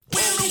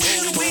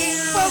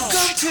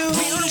to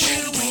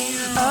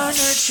our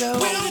nerd show,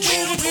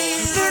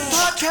 Nerd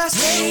Podcast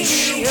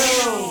Radio.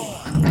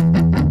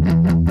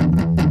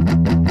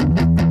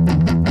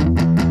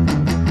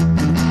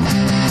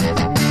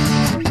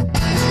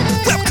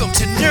 Welcome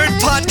to Nerd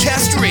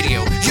Podcast Radio,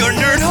 your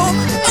nerd home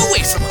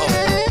away from home.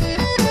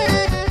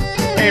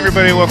 Hey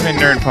everybody, welcome to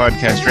Nerd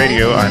Podcast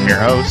Radio. I'm your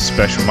host,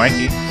 Special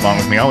Mikey. Along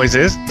with me always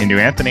is Hindu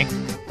Anthony.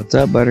 What's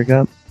up,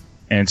 Buttercup?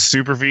 And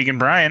Super Vegan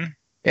Brian.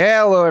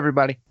 Yeah, hello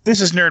everybody. This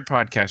is Nerd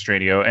Podcast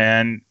Radio,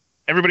 and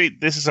everybody,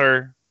 this is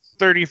our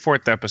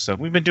 34th episode.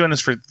 We've been doing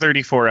this for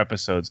 34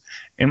 episodes.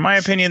 In my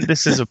opinion,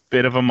 this is a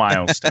bit of a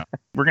milestone.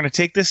 We're going to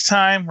take this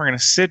time, we're going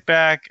to sit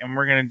back, and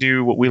we're going to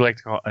do what we like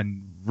to call a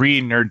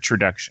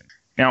re-nerd-troduction.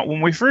 Now,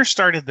 when we first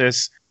started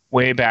this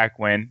way back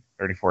when,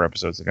 33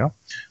 episodes ago,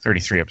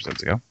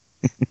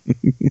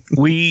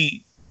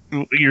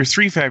 your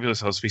three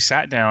fabulous hosts, we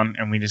sat down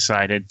and we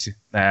decided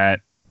that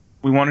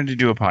we wanted to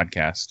do a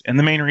podcast. And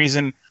the main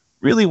reason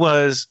really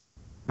was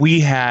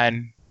we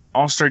had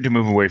all started to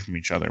move away from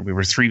each other. We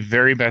were three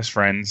very best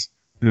friends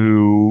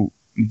who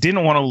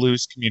didn't want to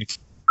lose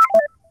communication.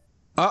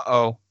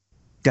 Uh-oh.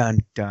 Dun,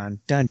 dun,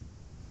 dun.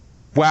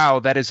 Wow,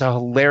 that is a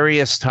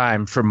hilarious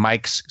time for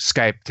Mike's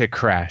Skype to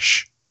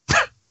crash.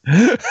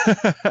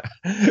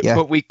 Yeah.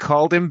 But we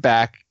called him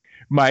back.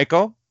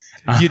 Michael,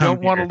 you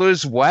don't want to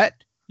lose what?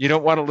 You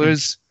don't want to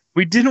lose...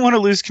 We didn't want to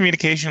lose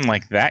communication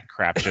like that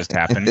crap just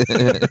happened.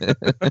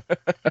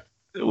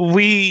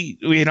 We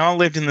had all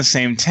lived in the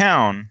same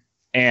town,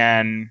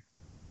 and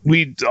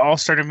we all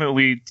started.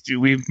 We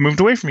moved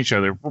away from each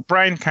other.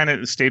 Brian kind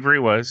of stayed where he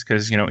was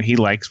because he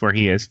likes where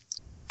he is.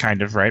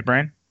 Kind of, right,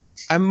 Brian?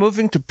 I'm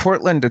moving to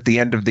Portland at the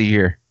end of the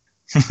year.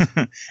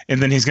 And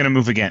then he's going to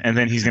move again, and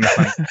then he's going to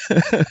find.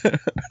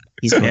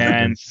 He's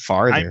going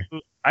farther.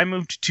 I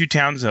moved 2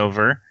 towns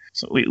over.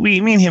 So me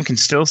and him can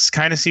still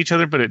kind of see each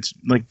other, but it's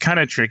like kind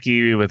of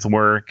tricky with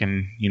work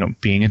and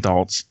being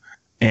adults.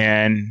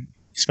 And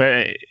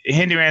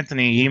Hindu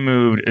Anthony, he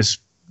moved.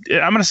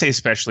 I'm going to say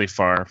especially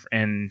far,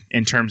 and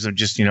in terms of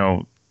just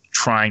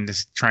trying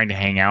to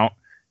hang out.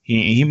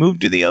 He moved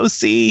to the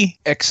OC.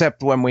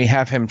 Except when we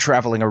have him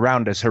traveling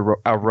around as a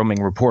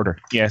roaming reporter.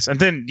 Yes, but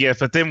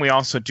then we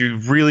also do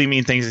really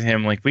mean things to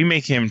him. Like we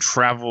make him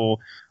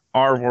travel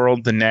our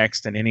world, the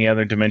next, and any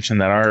other dimension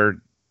that our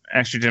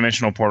extra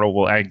dimensional portal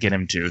will get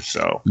him to.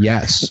 So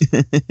yes.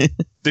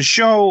 The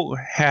show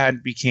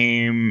had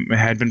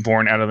been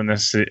born out of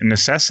the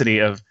necessity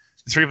of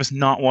the three of us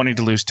not wanting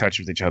to lose touch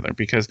with each other,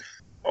 because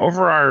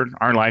over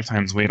our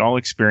lifetimes we had all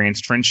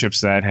experienced friendships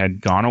that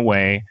had gone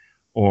away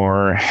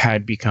or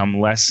had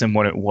become less than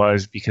what it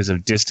was because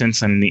of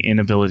distance and the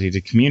inability to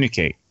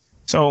communicate.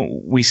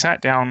 So we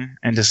sat down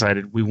and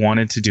decided we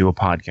wanted to do a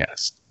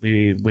podcast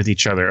with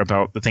each other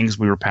about the things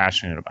we were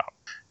passionate about,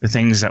 the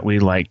things that we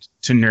liked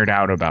to nerd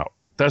out about.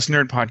 Thus,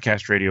 Nerd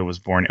Podcast Radio was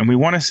born. And we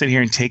want to sit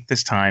here and take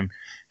this time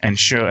and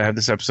have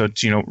this episode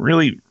to,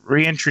 really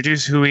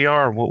reintroduce who we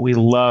are, what we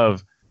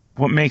love,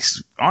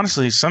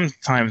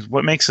 sometimes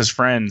what makes us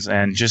friends,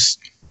 and just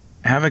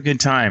have a good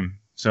time.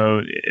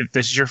 So if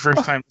this is your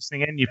first time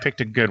listening in, you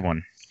picked a good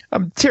one.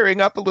 I'm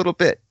tearing up a little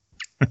bit.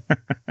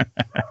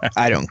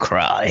 I don't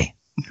cry.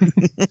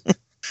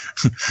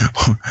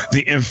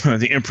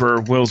 The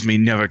Emperor wills me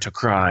never to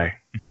cry.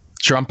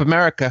 Trump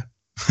America.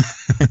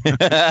 I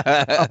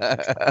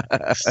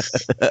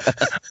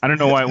don't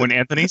know why when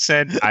Anthony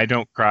said I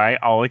don't cry,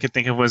 all I could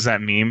think of was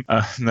that meme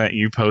that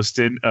you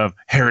posted of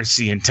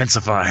heresy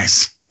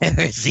intensifies.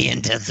 Heresy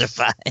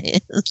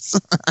intensifies.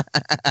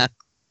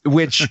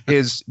 which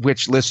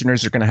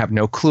listeners are going to have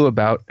no clue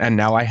about, and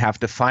now I have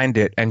to find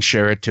it and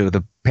share it to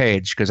the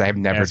page because I have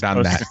never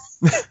done that.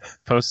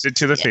 Post it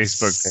to the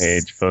Facebook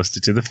page. Post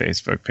it to the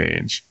Facebook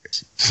page.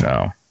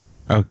 So,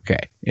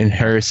 okay. And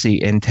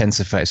heresy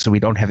intensifies, so we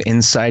don't have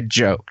inside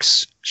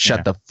jokes.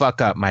 Shut the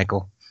fuck up,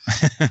 Michael.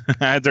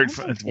 Way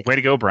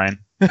to go, Brian.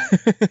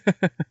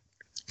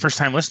 First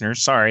time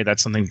listeners, sorry,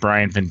 that's something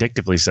Brian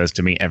vindictively says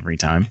to me every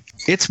time.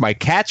 It's my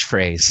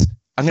catchphrase.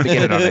 I'm going to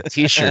get it on a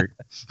t-shirt.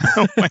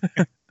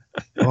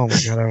 Oh my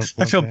God.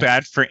 I feel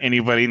bad for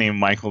anybody named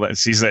Michael that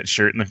sees that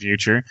shirt in the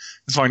future.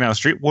 Just walking down the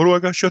street. What do I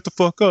got? Shut the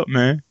fuck up,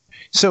 man.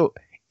 So,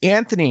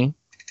 Anthony,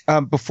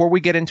 before we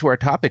get into our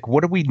topic,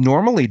 what do we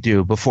normally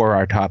do before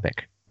our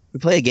topic? We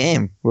play a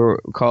game. We're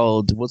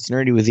called What's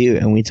Nerdy With You?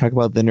 And we talk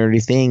about the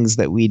nerdy things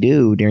that we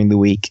do during the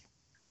week.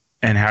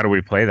 And how do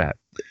we play that?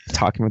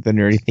 Talking about the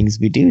nerdy things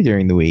we do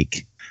during the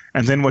week.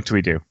 And then what do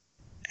we do?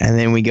 And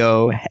then we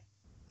go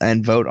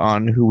and vote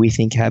on who we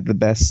think had the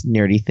best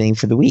nerdy thing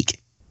for the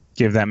week.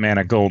 Give that man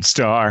a gold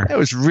star. That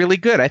was really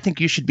good. I think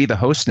you should be the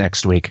host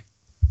next week.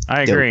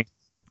 I agree.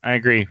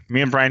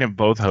 Me and Brian have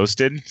both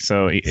hosted,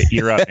 so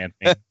you're up,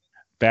 Anthony.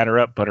 Batter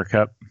up,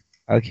 Buttercup.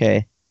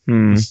 Okay.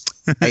 I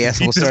guess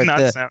we'll start.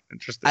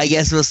 I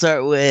guess we'll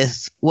start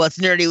with What's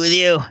Nerdy With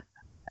You.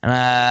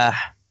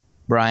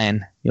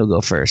 Brian, you'll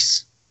go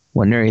first.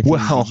 What nerdy thing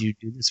did you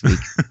do this week?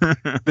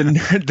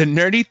 The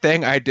nerdy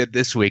thing I did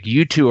this week,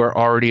 you two are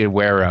already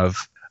aware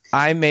of.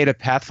 I made a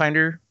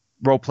Pathfinder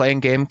role-playing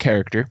game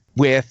character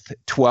with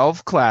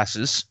 12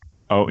 classes.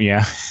 Oh,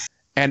 yeah.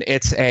 And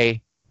it's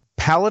a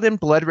Paladin,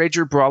 Blood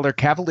Rager, Brawler,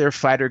 Cavalier,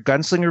 Fighter,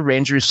 Gunslinger,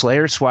 Ranger,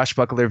 Slayer,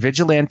 Swashbuckler,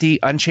 Vigilante,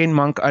 Unchained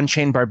Monk,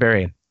 Unchained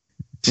Barbarian.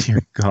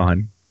 Dear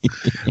God.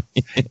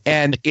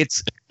 And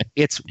it's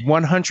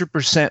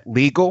 100%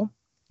 legal,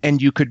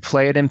 and you could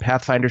play it in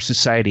Pathfinder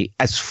Society.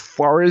 As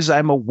far as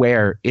I'm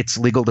aware, it's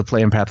legal to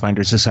play in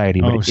Pathfinder Society,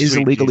 but it is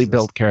a legally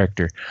built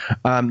character.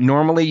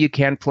 Normally, you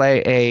can't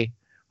play a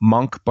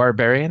monk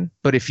barbarian,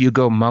 but if you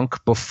go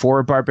monk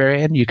before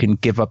barbarian, you can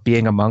give up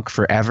being a monk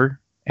forever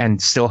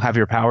and still have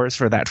your powers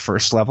for that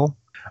first level.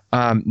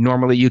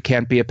 Normally, you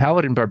can't be a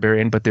paladin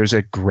barbarian, but there's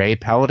a gray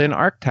paladin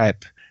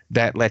archetype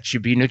that lets you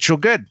be neutral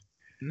good.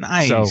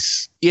 Nice. So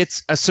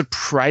it's a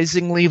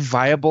surprisingly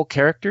viable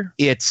character.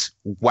 It's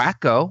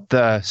wacko.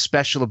 The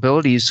special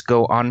abilities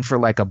go on for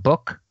like a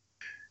book.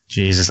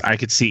 Jesus, I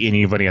could see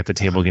anybody at the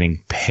table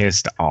getting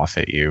pissed off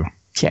at you.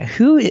 Yeah,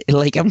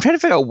 I'm trying to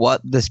figure out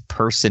what this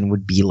person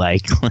would be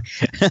like.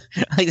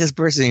 Like this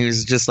person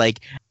who's just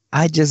like,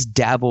 I just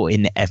dabble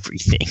in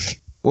everything.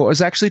 Well, I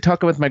was actually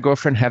talking with my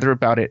girlfriend Heather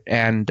about it,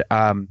 and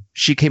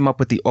she came up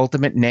with the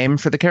ultimate name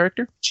for the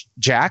character,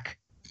 Jack.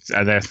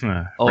 That's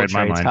read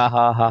my mind. Ha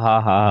ha ha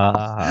ha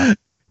ha.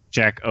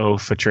 Jack O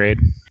for trade.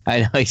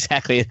 I know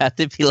exactly. It had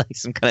to be like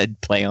some kind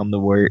of play on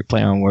word.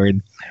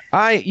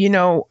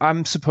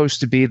 I'm supposed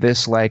to be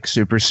this like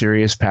super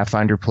serious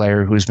Pathfinder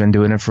player who's been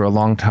doing it for a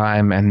long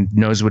time and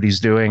knows what he's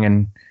doing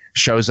and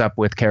shows up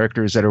with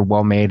characters that are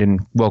well made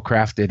and well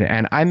crafted.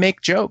 And I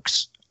make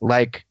jokes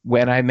like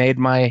when I made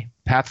my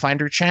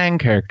Pathfinder Chang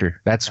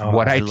character. That's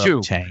what I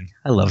do.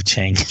 I love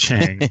Chang.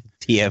 Chang.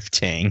 TF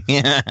Chang.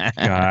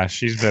 Gosh,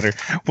 she's better.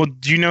 Well,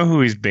 do you know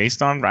who he's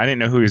based on? I didn't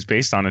know who he was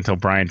based on until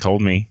Brian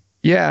told me.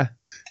 Yeah.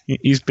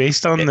 He's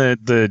based on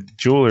the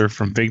jeweler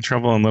from Big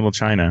Trouble in Little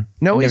China.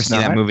 No, I've never he's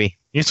seen not. that movie.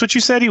 That's what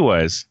you said he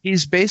was.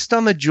 He's based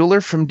on the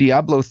jeweler from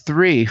Diablo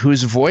 3,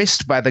 who's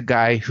voiced by the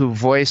guy who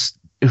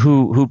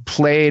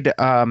played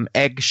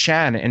Egg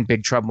Shen in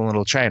Big Trouble in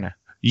Little China.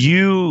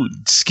 You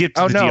skipped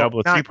the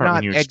Diablo 3 part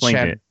when you explained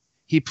Shen. it.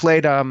 He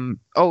played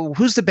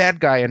who's the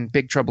bad guy in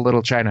Big Trouble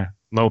Little China?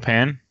 Lo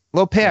Pan?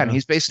 Lo Pan.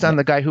 He's based on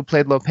the guy who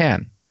played Lo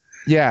Pan.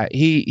 Yeah,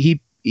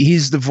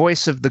 he's the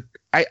voice of the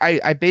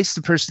I based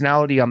the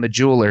personality on the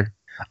jeweler.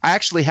 I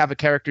actually have a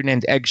character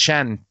named Egg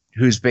Shen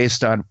who's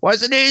based on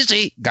Wasn't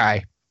Easy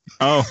guy.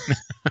 Oh.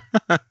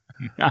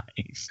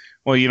 Nice.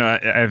 Well,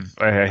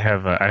 I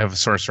have a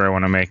sorcerer I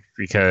want to make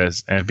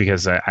because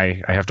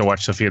I have to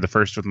watch Sophia the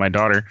First with my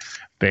daughter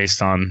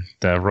based on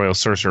the royal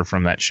sorcerer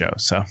from that show.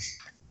 So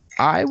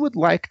I would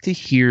like to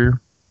hear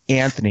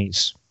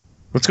Anthony's.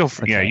 Let's go.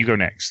 Yeah, you go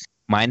next.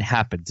 Mine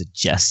happened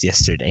just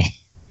yesterday.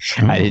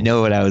 I didn't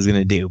know what I was going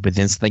to do, but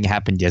then something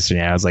happened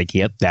yesterday. I was like,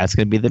 yep, that's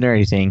going to be the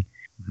nerdy thing.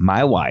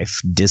 My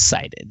wife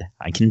decided,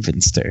 I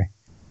convinced her,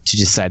 to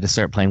decide to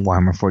start playing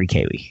Warhammer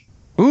 40k.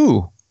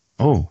 Ooh.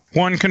 Oh,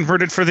 one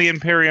converted for the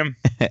Imperium.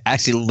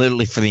 Actually,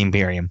 literally for the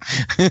Imperium.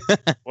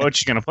 What's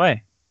she going to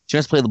play? She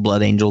wants to play the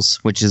Blood Angels,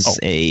 which is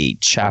a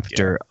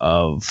chapter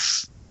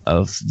of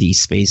the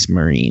Space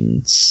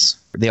Marines.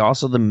 They're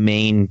also the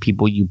main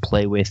people you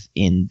play with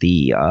in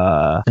the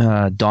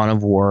Dawn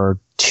of War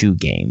 2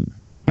 game.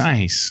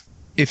 Nice.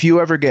 If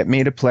you ever get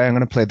me to play, I'm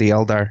going to play the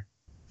Eldar.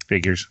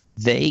 Figures.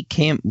 They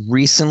came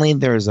recently.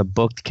 There's a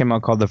book that came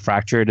out called The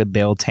Fracture to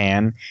Baal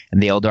Tan,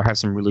 and the Eldar have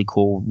some really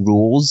cool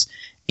rules,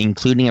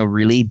 including a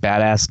really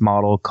badass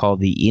model called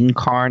the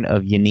Incarn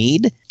of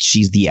Yanid.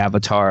 She's the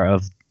avatar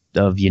of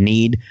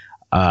Yanid,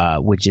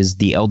 which is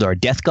the Eldar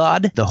death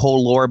god. The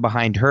whole lore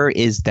behind her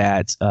is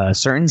that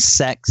certain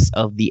sects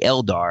of the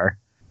Eldar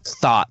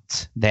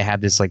thought they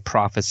had this like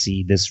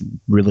prophecy, this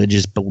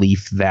religious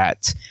belief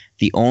that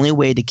the only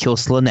way to kill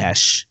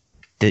Slaanesh,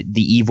 the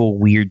evil,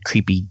 weird,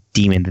 creepy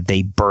demon that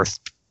they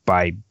birthed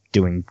by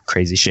doing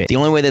crazy shit, the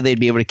only way that they'd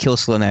be able to kill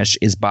Slaanesh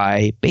is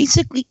by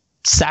basically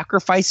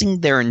sacrificing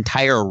their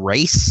entire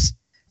race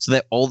so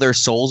that all their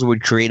souls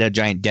would create a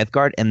giant death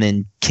guard and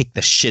then kick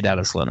the shit out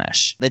of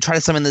Slaanesh. They tried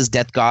to summon this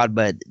death god,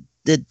 but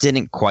it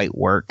didn't quite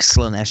work.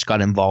 Slaanesh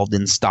got involved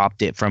and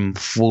stopped it from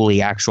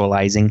fully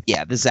actualizing.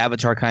 Yeah, this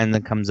avatar kind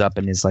of comes up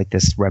and is like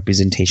this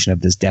representation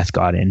of this death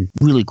god and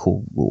really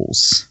cool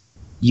rules.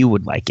 You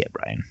would like it,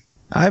 Brian.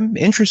 I'm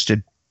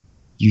interested.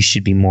 You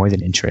should be more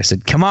than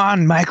interested. Come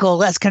on, Michael,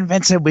 let's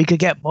convince him we could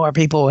get more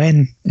people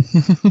in.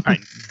 All right,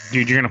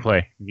 dude, you're going to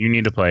play. You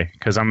need to play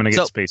because I'm going to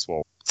get Space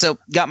Wolf. So,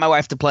 got my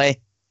wife to play.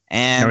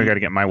 And now we got to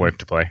get my wife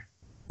to play.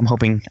 I'm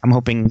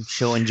hoping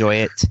she'll enjoy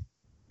it.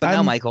 But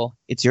now, Michael,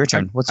 it's your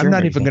turn. I'm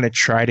not even going to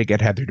try to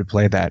get Heather to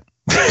play that.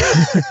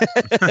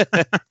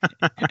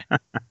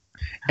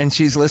 And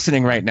she's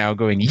listening right now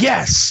going,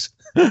 yes!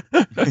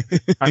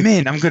 I'm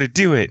in. I'm going to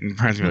do it. And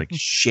Brian's going to be like,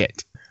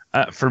 shit.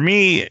 For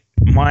me,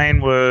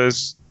 mine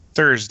was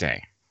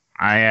Thursday.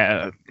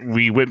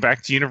 We went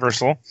back to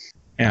Universal.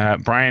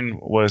 Brian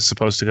was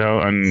supposed to go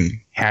and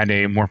had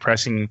a more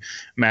pressing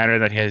matter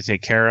that he had to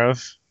take care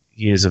of.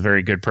 He is a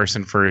very good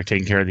person for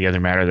taking care of the other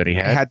matter that he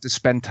had. I had to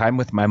spend time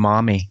with my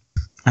mommy.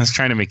 I was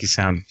trying to make you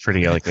sound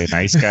pretty like a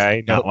nice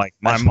guy, not like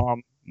my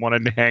mom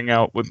wanted to hang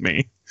out with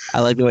me. I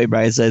like the way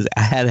Brian says,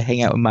 I had to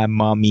hang out with my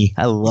mommy.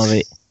 I love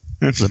it.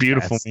 It's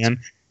beautiful, best. man.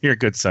 You're a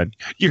good son.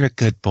 You're a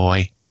good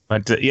boy.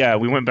 But yeah,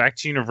 we went back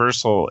to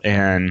Universal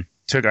and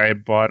I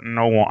bought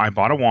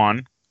a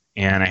wand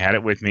and I had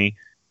it with me.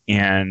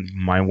 And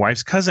my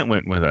wife's cousin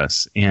went with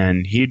us,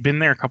 and he'd been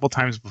there a couple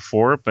times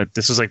before, but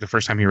this was like the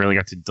first time he really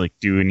got to like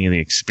do any of the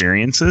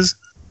experiences.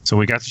 So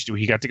he got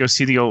to go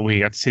see the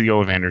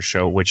Ollivander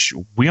show, which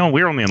we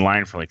were only in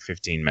line for like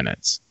 15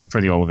 minutes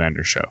for the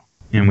Ollivander show.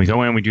 And we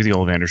go in, we do the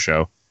Ollivander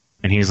show,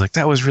 and he's like,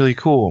 "That was really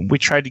cool." We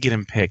tried to get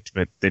him picked,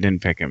 but they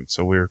didn't pick him.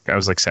 So I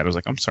was like sad. I was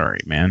like, "I'm sorry,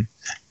 man."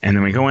 And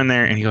then we go in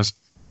there, and he goes,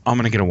 "I'm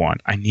going to get a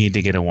wand. I need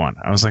to get a wand."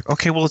 I was like,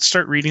 "Okay, well, let's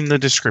start reading the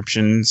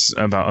descriptions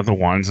about the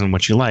wands and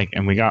what you like."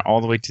 And we got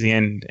all the way to the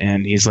end,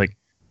 and he's like,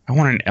 "I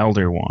want an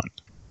elder wand,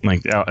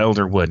 like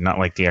elder wood, not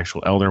like the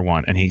actual elder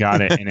wand." And he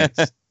got it, and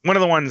it's one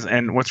of the ones.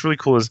 And what's really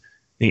cool is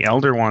the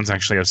elder wands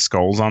actually have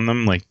skulls on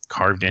them, like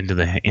carved into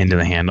the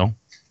handle.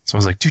 So I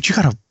was like, "Dude, you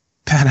got a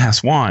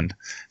badass wand."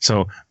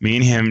 So me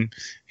and him,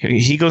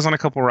 he goes on a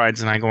couple rides,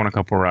 and I go on a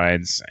couple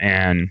rides,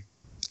 and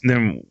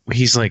then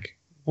he's like,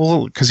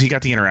 well, because he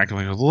got the interactive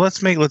one, he goes, well,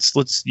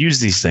 let's use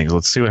these things.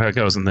 Let's see how it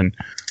goes. And then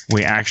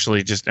we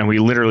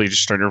literally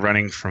just started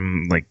running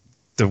from like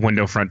the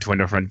window front to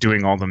window front,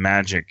 doing all the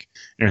magic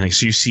and everything.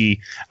 So you see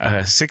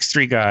a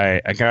 6'3"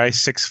 guy, a guy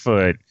 6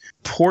 foot,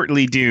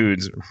 portly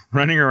dudes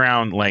running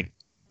around like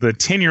the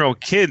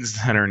 10-year-old kids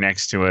that are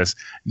next to us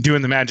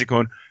doing the magic,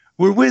 going,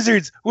 "We're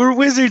wizards! We're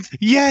wizards!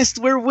 Yes,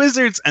 we're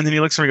wizards!" And then he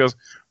looks at me and goes,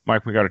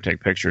 "Mike, we got to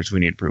take pictures. We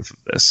need proof of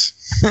this."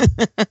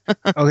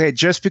 Okay,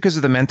 just because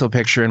of the mental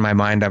picture in my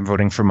mind, I'm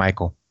voting for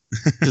Michael.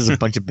 There's a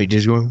bunch of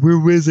pictures going, "We're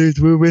wizards,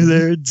 we're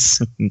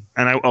wizards."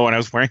 And I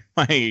was wearing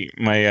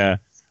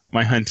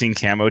my hunting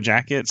camo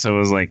jacket, so it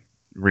was like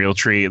the real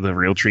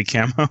tree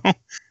camo.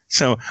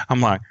 So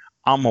I'm like,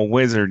 I'm a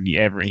wizard,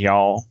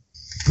 y'all.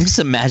 I'm just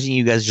imagining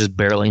you guys just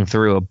barreling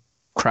through a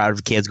crowd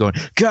of kids going,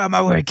 "Come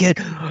on, kid,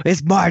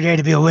 it's my day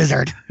to be a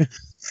wizard."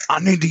 I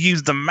need to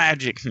use the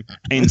magic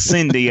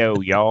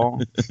incendio,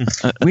 y'all.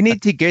 We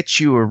need to get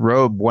you a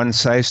robe one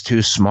size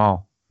too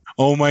small.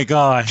 Oh my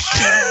gosh.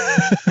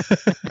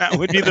 That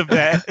would be the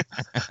best.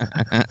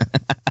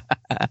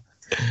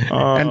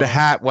 And a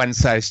hat one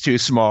size too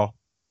small.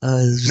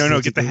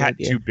 No, get the hat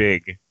too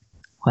big.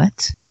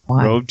 What?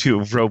 Why?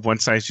 Robe one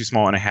size too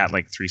small, and a hat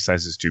like 3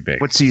 sizes too big.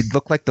 What, so you'd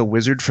look like the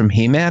wizard from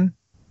He-Man?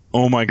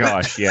 Oh my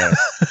gosh, yeah.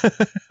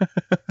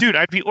 Dude,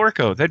 I'd be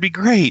Orko. That'd be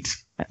great.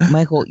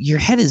 Michael, your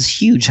head is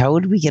huge. How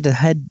would we get a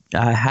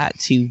hat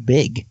too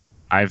big?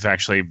 I've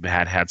actually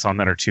had hats on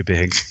that are too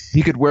big.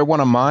 You could wear one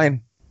of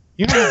mine.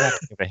 You don't have that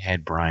big of a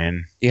head,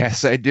 Brian.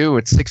 Yes, I do.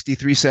 It's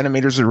 63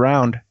 centimeters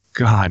around.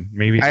 God,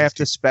 maybe I have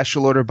to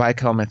special order bike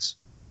helmets.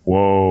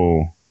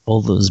 Whoa.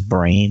 All those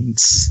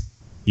brains.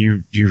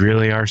 You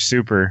really are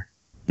super.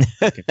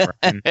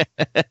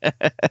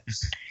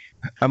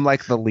 I'm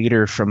like the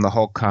leader from the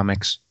Hulk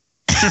comics.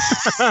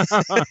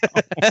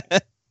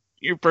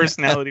 Your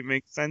personality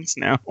makes sense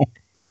now.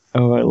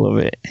 Oh, I love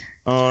it.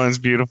 Oh, that's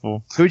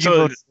beautiful. Who'd you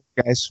vote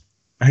for, guys?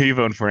 Who are you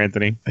voting for,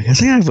 Anthony? I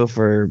guess I gotta vote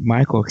for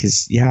Michael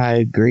because, yeah, I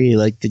agree.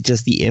 Like,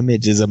 just the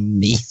image is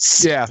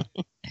amazing. Yeah.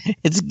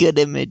 It's a good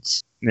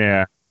image.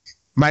 Yeah.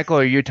 Michael,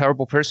 are you a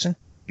terrible person?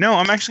 No,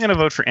 I'm actually going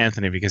to vote for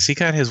Anthony because he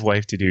got his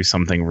wife to do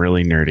something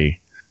really nerdy.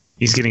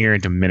 He's getting her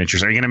into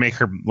miniatures. Are you going to make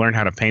her learn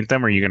how to paint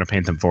them, or are you going to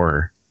paint them for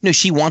her? No,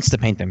 she wants to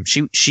paint them.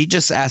 She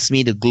just asked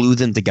me to glue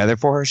them together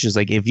for her. She's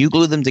like, if you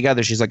glue them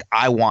together, she's like,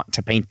 I want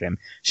to paint them.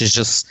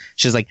 She's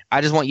like, I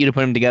just want you to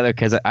put them together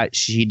because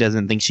she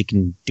doesn't think she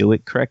can do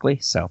it correctly.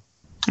 So,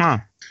 no,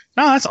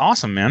 that's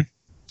awesome, man.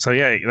 So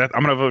yeah,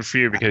 I'm gonna vote for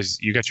you because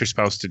you got your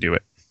spouse to do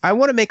it. I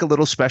want to make a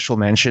little special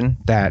mention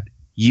that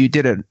you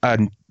did a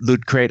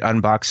Loot Crate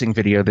unboxing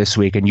video this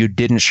week, and you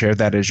didn't share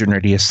that as your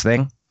nerdiest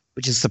thing,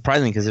 which is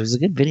surprising because it was a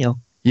good video.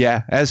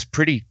 Yeah, as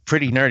pretty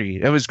nerdy.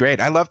 It was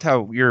great. I loved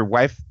how your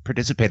wife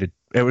participated.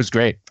 It was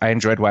great. I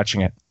enjoyed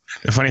watching it.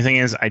 The funny thing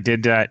is, I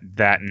did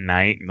that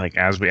night, like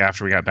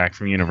after we got back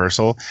from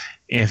Universal.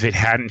 If it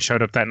hadn't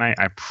showed up that night,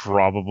 I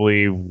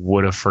probably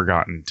would have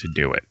forgotten to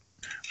do it.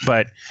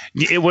 But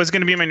it was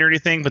going to be my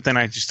nerdy thing. But then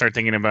I just started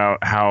thinking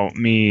about how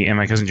me and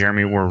my cousin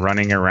Jeremy were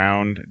running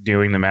around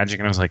doing the magic,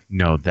 and I was like,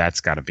 no, that's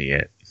got to be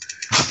it.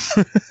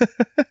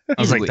 I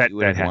was like,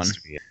 that has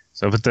to be it.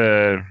 So, but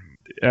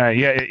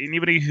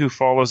anybody who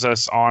follows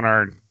us on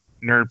our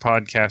Nerd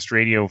Podcast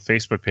Radio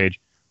Facebook page,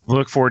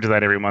 look forward to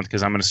that every month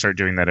because I'm going to start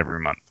doing that every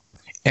month.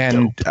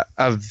 And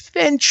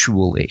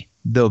eventually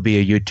there'll be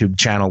a YouTube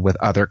channel with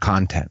other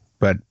content,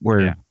 but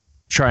we're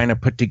trying to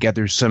put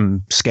together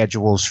some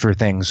schedules for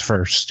things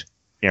first.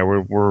 Yeah,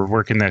 we're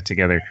working that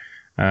together.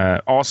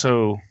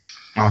 Also,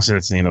 that's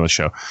the end of the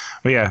show.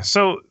 But yeah,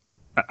 so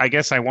I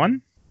guess I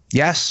won.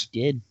 Yes,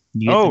 you did.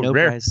 You get the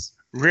rare prize.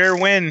 Rare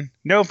win,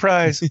 no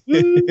prize.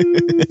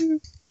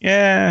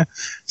 Yeah,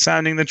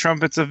 sounding the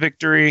trumpets of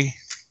victory.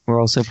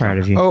 We're all so proud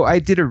of you. Oh, I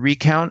did a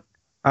recount.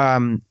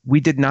 We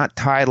did not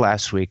tie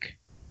last week.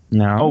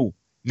 No. Oh,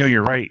 no,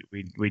 you're right.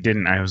 We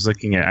didn't. I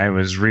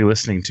was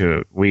re-listening to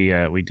it.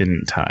 We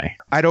didn't tie.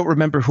 I don't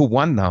remember who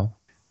won though.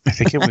 I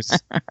think it was.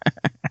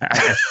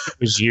 It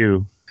was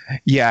you.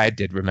 Yeah, I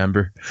did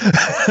remember.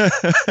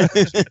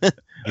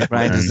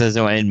 Brian just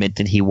doesn't want to admit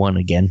that he won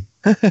again.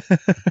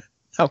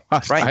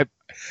 Right.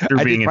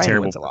 You're being a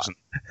terrible person.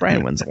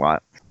 Brian wins a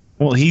lot.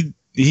 Well, he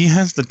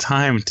has the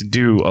time to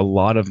do a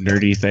lot of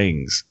nerdy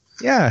things.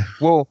 Yeah.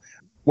 Well,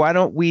 why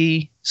don't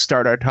we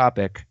start our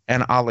topic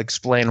and I'll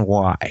explain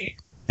why.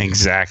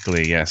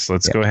 Exactly. Yes.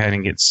 Let's go ahead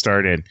and get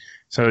started.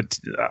 So,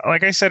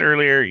 like I said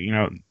earlier,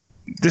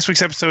 this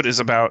week's episode is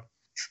about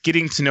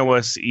getting to know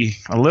us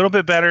a little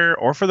bit better,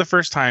 or for the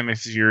first time,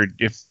 if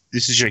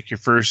this is like your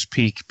first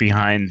peek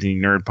behind the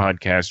Nerd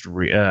Podcast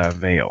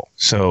veil.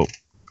 So,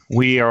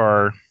 we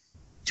are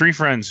 3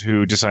 friends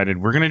who decided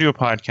we're going to do a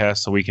podcast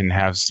so we can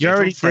have. You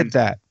already did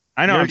that.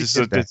 I know. This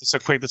is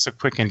a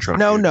quick intro.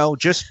 No,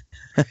 just.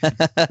 You did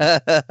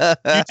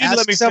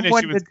let me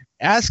finish.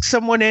 Ask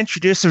someone to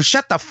introduce him.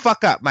 Shut the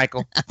fuck up,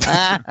 Michael.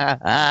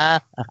 No,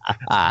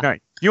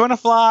 you want to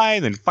fly?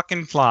 Then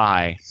fucking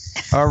fly.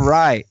 All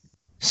right.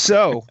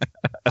 So,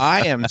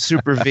 I am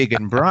Super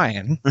Vegan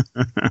Brian.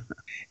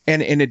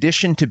 And in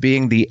addition to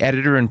being the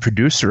editor and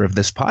producer of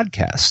this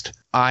podcast,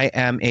 I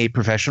am a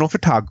professional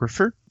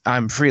photographer.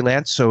 I'm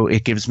freelance, so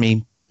it gives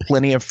me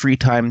plenty of free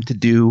time to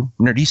do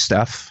nerdy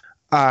stuff.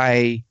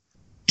 I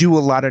do a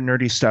lot of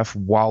nerdy stuff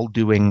while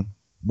doing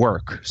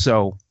work.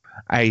 So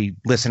I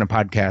listen to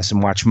podcasts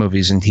and watch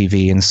movies and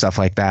TV and stuff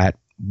like that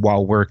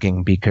while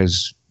working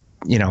because,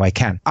 I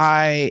can.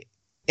 I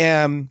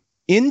am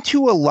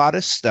into a lot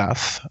of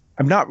stuff.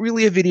 I'm not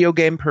really a video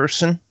game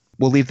person.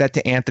 We'll leave that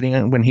to Anthony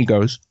when he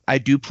goes. I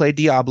do play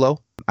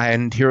Diablo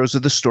and Heroes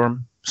of the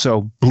Storm.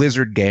 So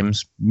Blizzard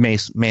games,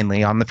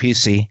 mainly on the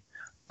PC.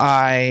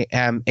 I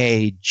am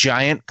a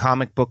giant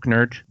comic book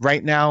nerd.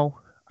 Right now,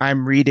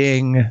 I'm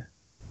reading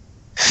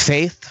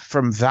Faith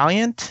from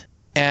Valiant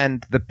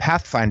and the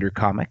Pathfinder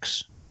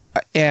comics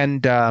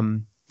and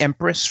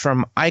Empress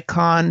from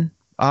Icon.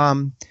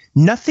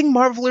 Nothing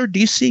Marvel or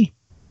DC.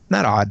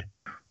 Not odd.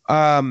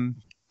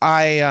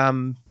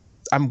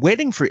 I'm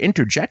waiting for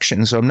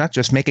interjection, so I'm not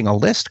just making a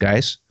list,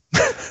 guys.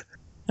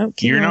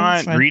 Okay, You're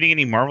not reading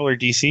any Marvel or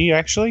DC,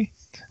 actually?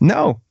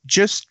 No,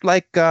 just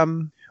like they're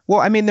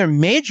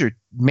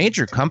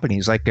major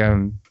companies like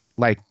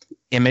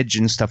Image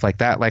and stuff like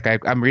that. Like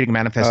I'm reading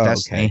Manifest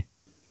Destiny.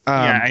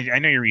 Okay. I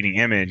know you're reading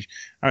Image.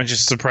 I was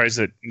just surprised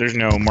that there's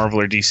no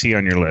Marvel or DC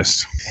on your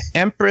list.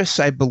 Empress,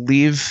 I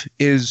believe,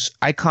 is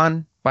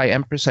Icon by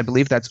Empress. I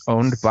believe that's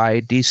owned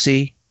by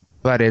DC,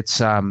 but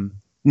it's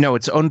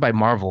it's owned by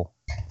Marvel.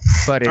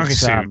 But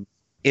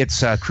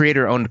it's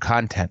creator-owned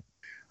content.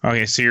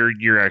 Okay, so you're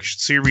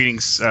reading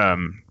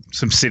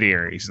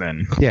subsidiaries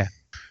then. Yeah.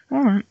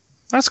 All right,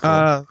 that's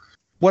cool.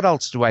 What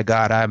else do I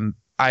got? I'm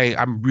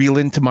real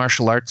into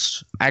martial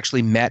arts. I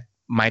actually met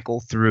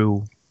Michael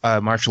through a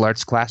martial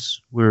arts class.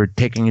 We were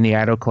taking an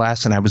Iaido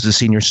class, and I was a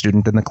senior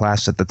student in the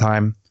class at the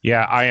time.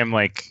 Yeah, I am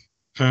like,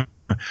 wait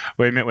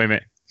a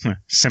minute.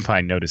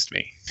 Senpai noticed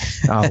me.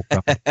 Oh,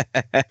 God.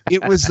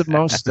 It was the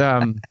most.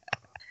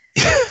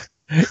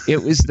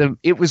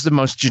 It was the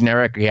most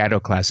generic Iaido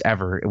class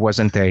ever. It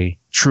wasn't a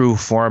true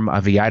form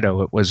of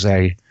Iaido. It was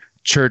a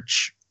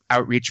church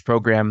outreach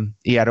program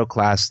Iaido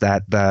class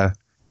that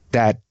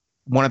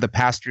one of the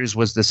pastors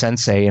was the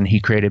sensei and he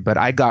created. But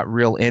I got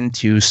real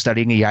into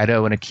studying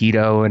Iaido and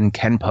Aikido and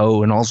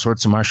Kenpo and all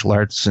sorts of martial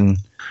arts. And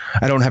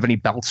I don't have any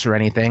belts or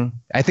anything.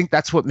 I think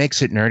that's what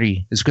makes it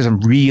nerdy, is because I'm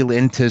real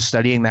into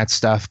studying that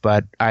stuff,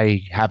 but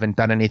I haven't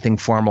done anything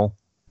formal.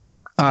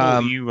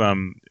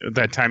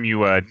 That time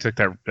you took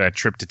that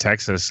trip to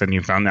Texas and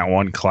you found that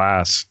one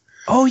class.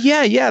 Oh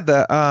yeah,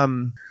 the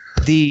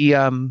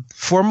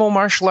formal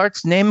martial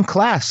arts name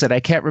class that I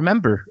can't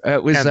remember.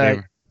 It was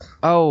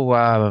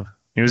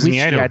it was in the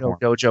Iaido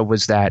dojo.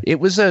 Was that? It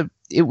was a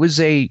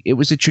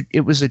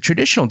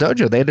traditional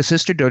dojo. They had a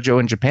sister dojo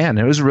in Japan.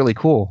 It was really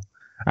cool.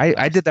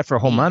 I did that for a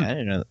whole month. I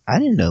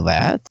didn't know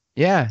that.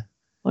 Yeah.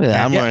 Look at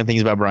that. I'm learning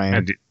things about Brian.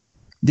 I did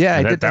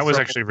that was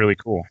actually really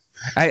cool.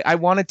 I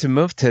wanted to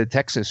move to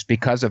Texas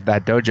because of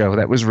that dojo.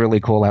 That was really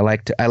cool. I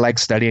liked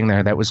studying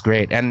there. That was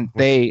great. And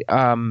they,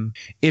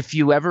 if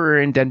you ever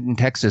are in Denton,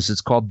 Texas,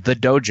 it's called The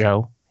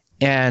Dojo,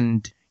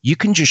 and you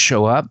can just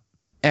show up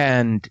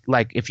and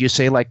if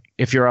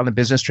you're on a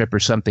business trip or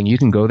something, you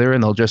can go there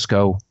and they'll just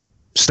go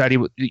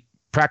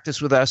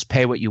practice with us,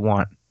 pay what you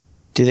want.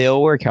 Do they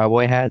all wear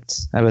cowboy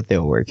hats? I bet they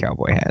all wear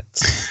cowboy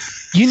hats.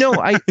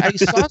 I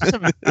saw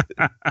some.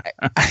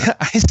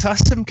 I saw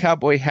some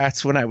cowboy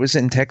hats when I was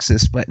in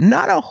Texas, but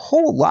not a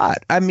whole lot.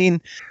 I mean,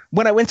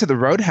 when I went to the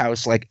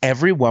Roadhouse,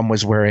 everyone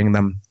was wearing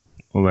them.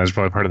 Well, that's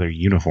probably part of their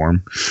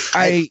uniform.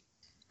 I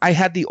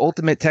had the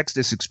ultimate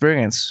Texas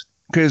experience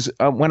because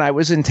when I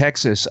was in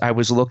Texas, I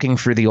was looking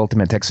for the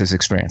ultimate Texas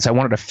experience. I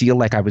wanted to feel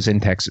like I was in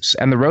Texas,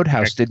 and the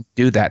Roadhouse didn't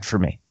do that for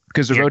me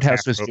because the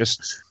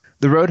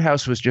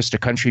Roadhouse was just a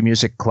country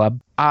music club.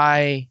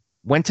 I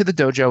went to the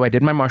dojo. I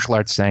did my martial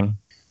arts thing.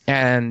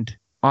 And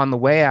on the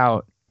way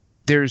out,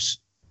 there's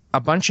a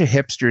bunch of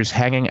hipsters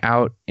hanging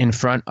out in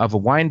front of a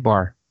wine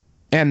bar.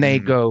 And they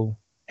go,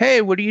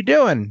 "Hey, what are you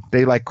doing?"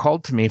 They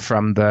called to me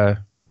from the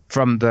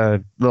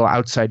little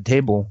outside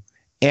table.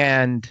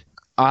 And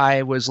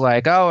I was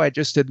like, oh, I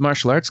just did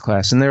martial arts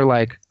class. And they're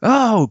like,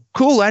 oh,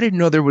 cool. I didn't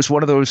know there was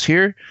one of those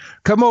here.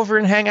 Come over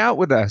and hang out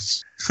with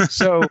us.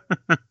 So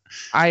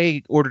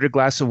I ordered a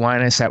glass of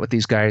wine. I sat with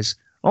these guys.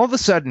 All of a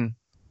sudden,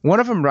 one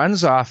of them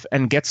runs off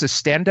and gets a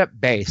stand-up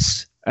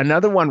bass.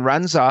 Another one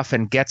runs off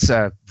and gets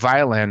a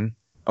violin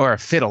or a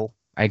fiddle,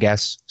 I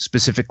guess,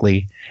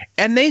 specifically.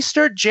 And they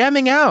start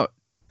jamming out.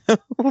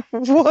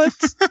 What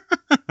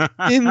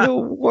in the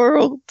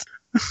world?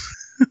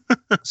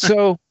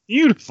 So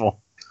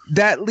Beautiful.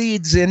 that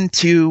leads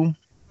into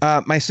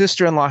my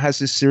sister-in-law has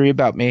this theory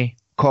about me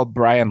called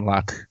Brian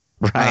Luck.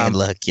 Brian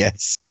Luck,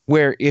 yes.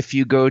 Where if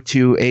you go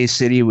to a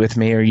city with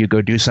me or you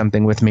go do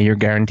something with me, you're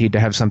guaranteed to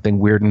have something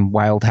weird and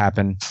wild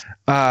happen.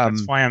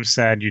 That's why I'm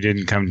sad you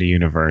didn't come to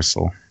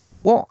Universal.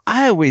 Well,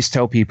 I always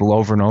tell people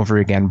over and over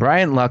again,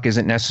 Brian Luck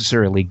isn't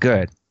necessarily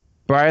good.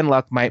 Brian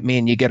Luck might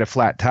mean you get a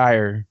flat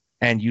tire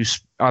and you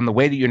on the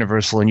way to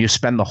Universal and you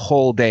spend the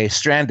whole day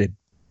stranded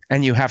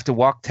and you have to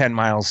walk 10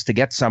 miles to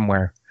get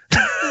somewhere.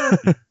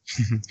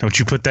 Don't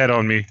you put that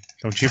on me.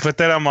 Don't you put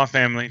that on my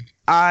family.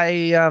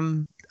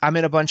 I'm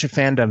in a bunch of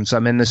fandoms.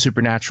 I'm in the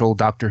Supernatural,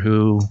 Doctor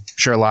Who,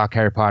 Sherlock,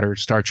 Harry Potter,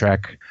 Star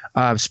Trek.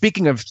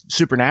 Speaking of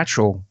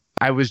Supernatural,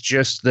 I was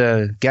just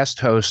the guest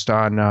host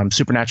on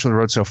Supernatural: The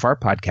Road So Far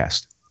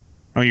podcast.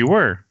 Oh, you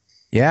were?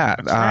 Yeah.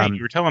 That's right.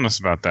 You were telling us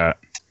about that.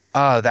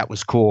 That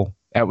was cool.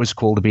 That was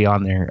cool to be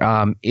on there.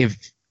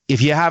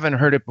 If you haven't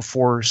heard it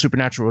before,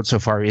 Supernatural: Road So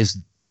Far is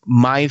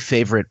my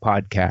favorite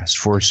podcast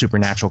for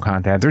supernatural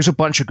content. There's a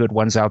bunch of good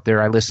ones out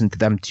there. I listen to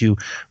them too,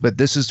 but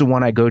this is the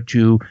one I go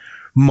to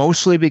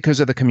mostly because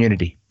of the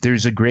community.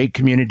 There's a great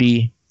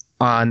community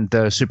on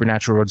the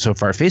Supernatural Road So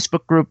Far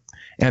Facebook group,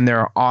 and there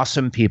are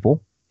awesome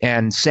people.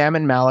 And Sam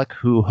and Malik,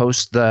 who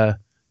host the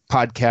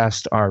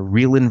podcast, are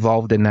real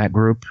involved in that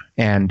group,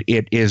 and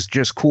it is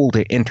just cool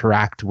to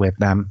interact with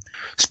them.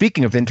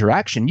 Speaking of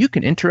interaction, you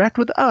can interact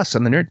with us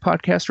on the Nerd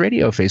Podcast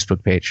Radio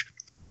Facebook page.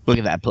 Look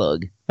at that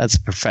plug. That's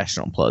a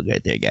professional plug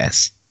right there,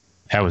 guys.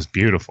 That was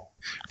beautiful.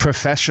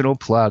 Professional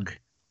plug.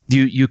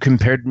 You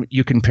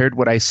compared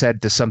what I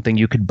said to something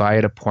you could buy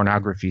at a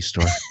pornography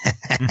store.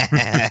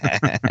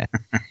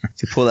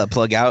 If you pull that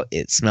plug out,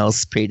 it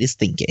smells pretty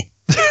stinky.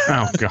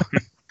 Oh, God.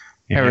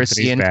 Yeah,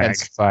 Heresy Anthony's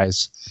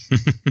intensifies.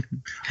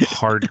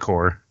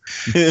 Hardcore.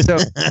 So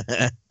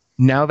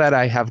now that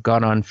I have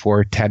gone on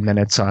for 10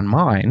 minutes on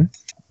mine,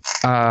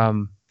 I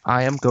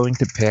am going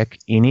to pick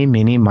Eeny,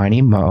 Meeny,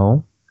 Miny,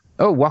 Mo.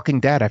 Oh, Walking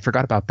Dead. I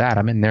forgot about that.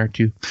 I'm in there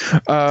too.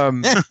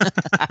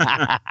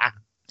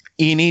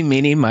 Eeny,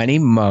 Meeny, Miny,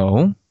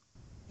 Mo.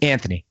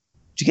 Anthony.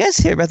 Did you guys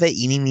hear about that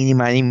Eeny, Meeny,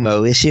 Miny,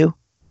 Mo issue?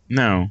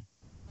 No.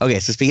 Okay,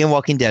 so speaking of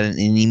Walking Dead and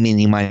Eeny,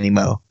 Meeny, Miny,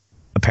 Mo,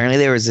 apparently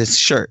there was this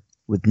shirt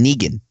with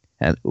Negan.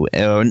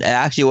 It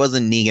actually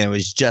wasn't Negan. It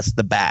was just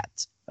the bat.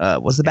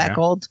 What's the bat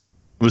called?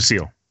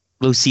 Lucille.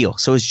 Lucille.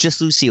 So it's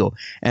just Lucille.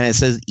 And it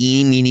says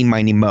Eeny, Meeny,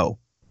 Miny, Mo.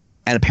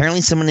 And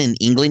apparently someone in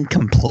England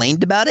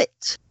complained about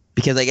it.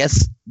 Because I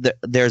guess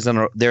there's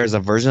a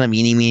version of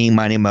Eeny, Meeny,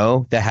 Miny,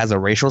 Mo that has a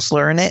racial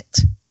slur in it.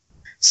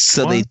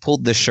 So they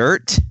pulled the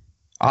shirt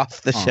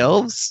off the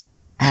shelves.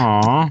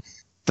 Aww.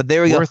 But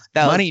there we go.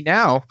 Money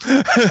now.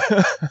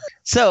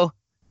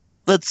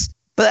 But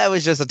that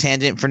was just a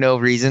tangent for no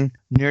reason.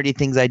 Nerdy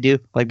things I do.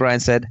 Like Brian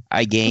said,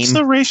 I game. What's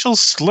the racial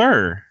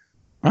slur?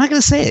 I'm not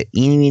going to say it.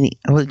 Eeny, meeny.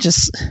 Well,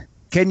 just...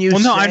 Can you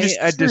say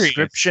a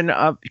description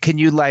of... Can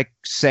you,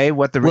 say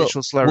what the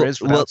racial slur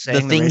is without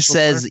saying the thing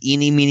says,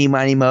 Eeny, Meeny,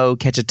 Miny, Mo,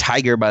 catch a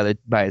tiger by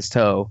his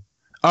toe.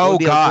 Oh,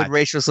 God. A good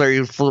racial slur,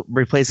 you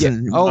replace it.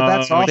 Oh,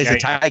 that's awful. A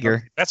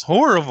tiger. That's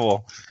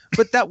horrible.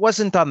 But that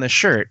wasn't on the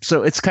shirt,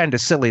 so it's kind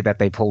of silly that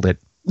they pulled it.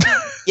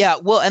 Yeah,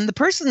 well, and the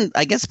person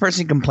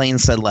who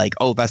complained said,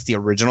 oh, that's the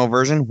original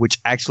version, which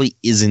actually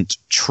isn't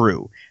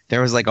true.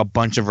 There was, a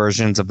bunch of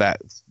versions of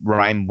that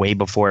rhyme way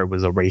before it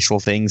was a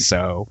racial thing,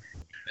 so...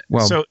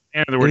 Well, so,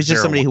 in other words, it was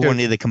just somebody who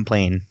wanted to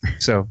complain.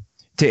 So,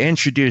 to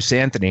introduce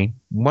Anthony,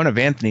 one of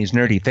Anthony's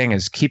nerdy thing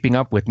is keeping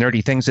up with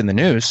nerdy things in the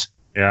news.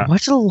 Yeah. I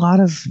watch a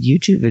lot of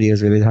YouTube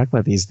videos where they talk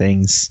about these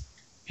things.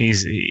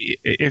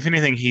 If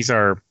anything, he's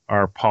our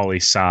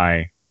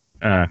poli-sci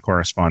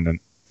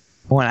correspondent.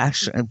 Well,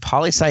 actually,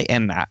 poli-sci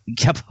and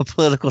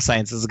political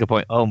science is a good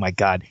point. Oh, my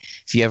God.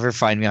 If you ever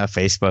find me on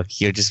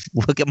Facebook, you'll just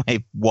look at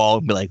my wall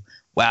and be like,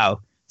 wow.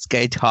 This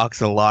guy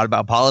talks a lot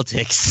about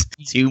politics.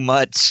 Too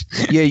much.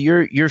 Yeah,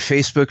 your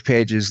Facebook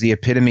page is the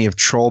epitome of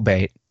troll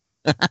bait.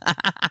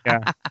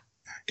 Yeah,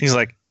 he's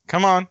like,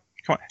 come on.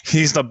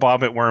 He's the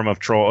Bobbit worm of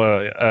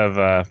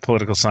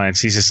political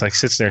science. He's just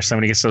sits there.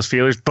 Somebody gets those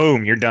feelers.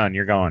 Boom, you're done.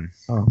 You're gone.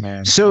 Oh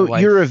man. So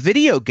you're a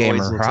video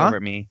gamer, huh? Over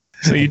at me.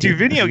 So you do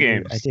video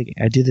games?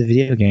 I do the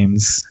video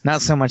games.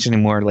 Not so much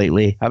anymore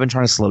lately. I've been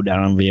trying to slow down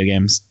on video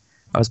games.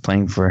 I was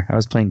playing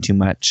too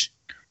much.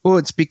 Well,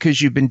 it's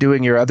because you've been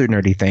doing your other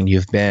nerdy thing.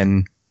 You've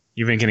been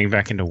getting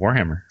back into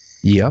Warhammer.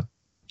 Yep.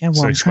 Yeah,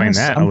 well,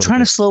 I'm trying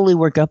to slowly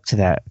work up to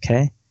that,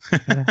 okay?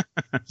 You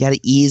gotta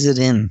ease it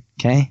in,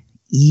 okay?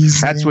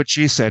 That's what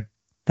she said.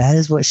 That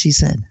is what she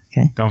said,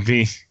 okay? Don't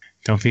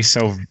be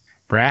so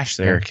brash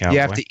there, Cowboy. You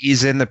have to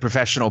ease in the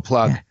professional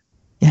plug.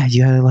 Yeah,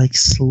 you gotta like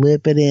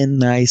slip it in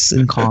nice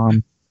and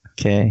calm.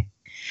 Okay.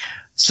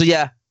 So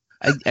yeah,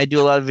 I do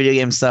a lot of video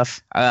game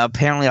stuff.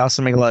 Apparently, I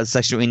also make a lot of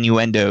sexual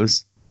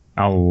innuendos.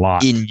 A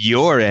lot.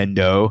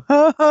 Innuendo.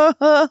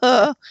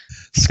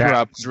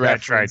 Scrubs That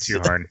tried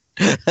too hard.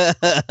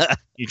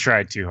 You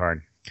tried too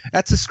hard.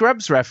 That's a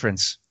Scrubs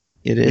reference.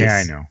 It is. Yeah,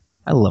 I know.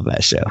 I love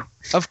that show.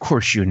 Of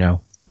course you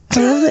know. I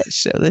love that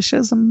show. That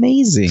show's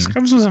amazing.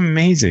 Scrubs was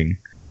amazing.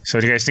 So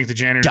do you guys think the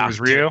janitor was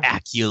real?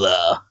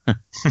 Acula.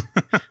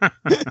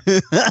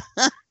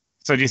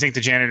 So do you think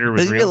the janitor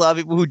was There's real? a lot of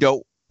people who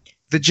don't.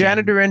 The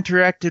janitor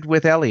interacted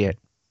with Elliot.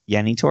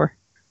 Yanitor?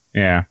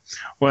 Yeah.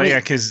 Well, Wait. yeah,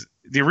 because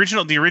the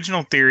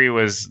original theory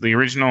was the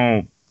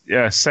original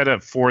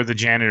setup for the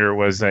janitor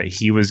was that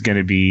he was going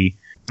to be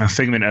a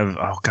figment of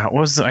what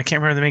was I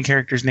can't remember the main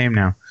character's name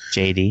now.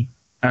 JD.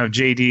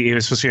 JD. It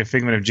was supposed to be a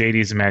figment of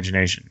JD's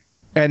imagination.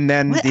 And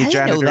then What? I the didn't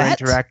know janitor that.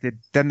 interacted.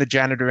 Then the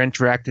janitor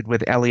interacted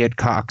with Elliot,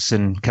 Cox,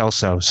 and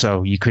Kelso.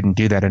 So you couldn't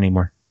do that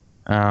anymore.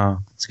 Oh,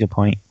 that's a good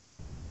point.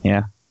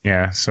 Yeah.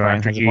 Yeah. So Brian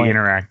after has a he point.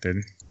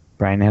 interacted,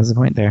 Brian has a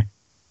point there.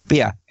 But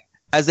yeah,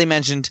 as they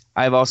mentioned,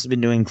 I've also been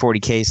doing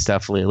 40K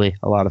stuff lately.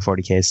 A lot of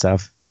 40K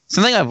stuff.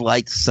 Something I've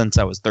liked since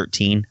I was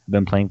 13. I've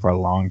been playing for a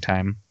long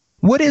time.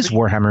 What is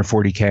Warhammer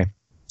 40K?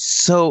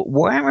 So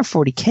Warhammer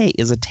 40K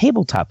is a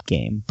tabletop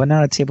game, but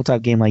not a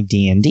tabletop game like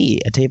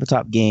D&D. A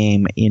tabletop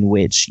game in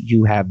which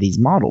you have these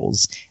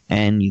models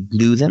and you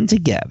glue them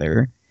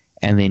together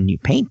and then you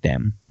paint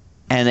them.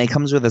 And it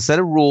comes with a set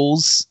of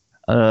rules.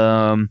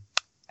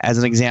 As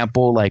an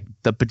example, like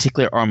the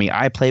particular army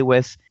I play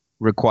with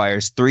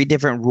requires 3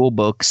 different rule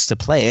books to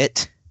play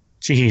it.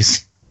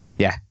 jeez.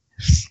 Yeah,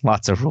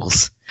 lots of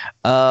rules.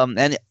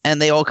 And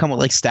they all come with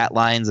like stat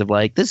lines of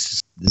like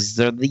this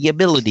are the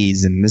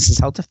abilities and this is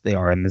how tough they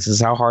are and this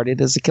is how hard it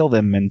is to kill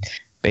them, and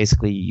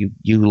basically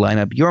you line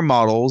up your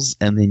models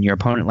and then your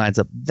opponent lines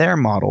up their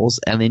models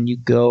and then you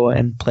go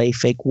and play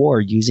fake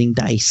war using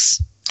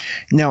dice.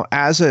 Now,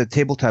 as a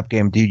tabletop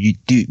game,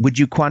 would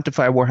you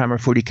quantify Warhammer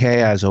 40K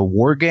as a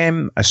war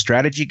game, a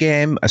strategy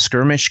game, a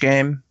skirmish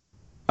game?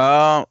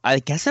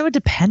 I guess that would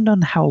depend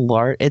on how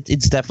large.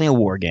 It's definitely a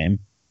war game.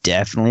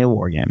 Definitely a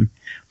war game.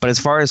 But as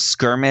far as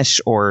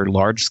skirmish or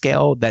large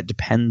scale, that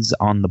depends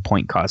on the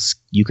point cost.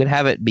 You could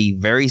have it be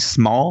very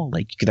small,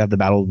 like you could have the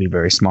battle be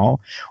very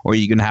small, or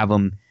you can have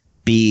them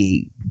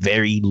be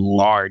very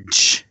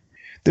large.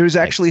 There's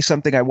actually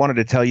something I wanted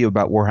to tell you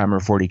about Warhammer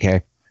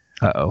 40K.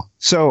 Uh-oh.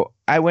 So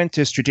I went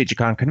to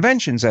Strategicon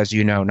conventions, as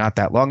you know, not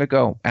that long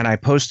ago, and I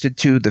posted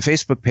to the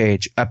Facebook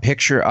page a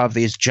picture of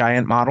these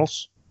giant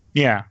models.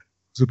 Yeah.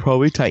 So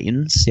probably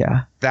Titans,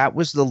 yeah. That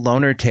was the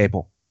loaner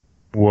table.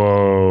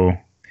 Whoa.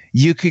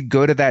 You could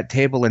go to that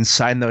table and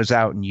sign those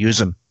out and use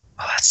them.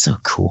 Oh, that's so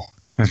cool.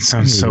 That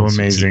sounds so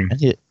amazing. I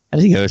did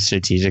go to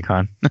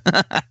Strategicon.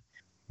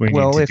 We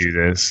Well, need to do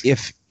this.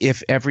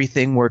 If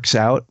everything works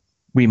out,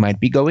 we might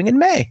be going in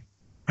May.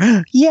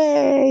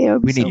 Yay!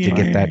 We need to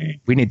get that.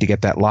 We need to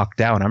get that locked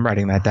down. I'm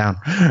writing that down.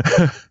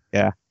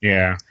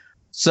 Yeah.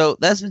 So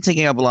that's been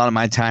taking up a lot of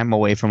my time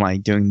away from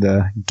like doing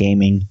the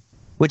gaming,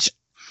 which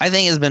I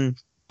think has been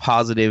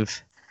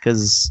positive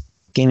because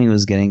gaming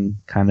was getting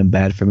kind of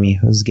bad for me.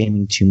 I was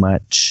gaming too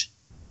much.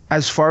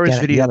 As far as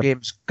You video gotta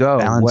games go,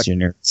 Balance your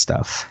nerd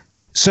stuff.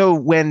 so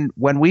when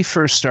we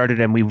first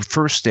started and we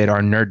first did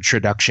our nerd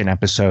introduction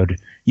episode,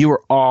 you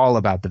were all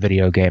about the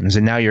video games,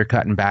 and now you're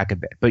cutting back a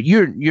bit. But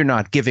you're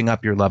not giving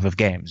up your love of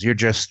games. You're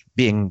just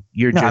being.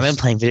 I've I've been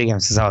playing video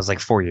games since I was like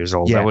 4 years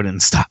old. Yeah. I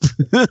wouldn't stop.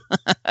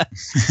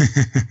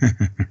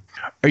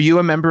 Are you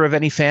a member of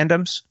any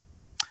fandoms?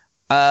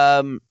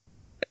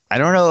 I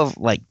don't know if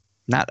like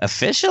not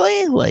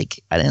officially.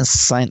 Like I didn't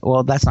sign.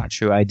 Well, that's not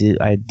true. I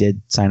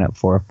did sign up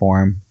for a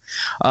forum.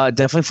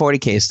 Definitely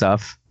 40K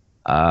stuff.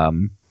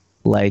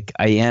 Like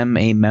I am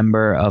a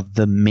member of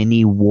the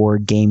Mini War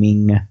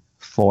Gaming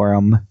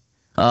Forum.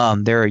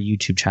 They're a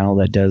YouTube channel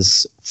that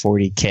does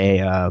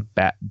 40K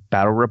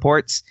battle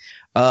reports.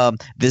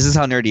 This is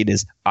how nerdy it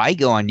is. I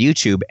go on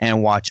YouTube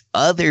and watch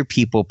other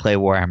people play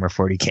Warhammer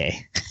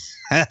 40K.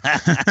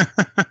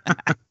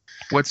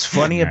 What's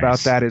funny Nice. about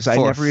that is I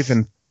For- never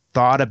even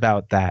thought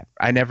about that.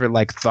 I never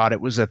thought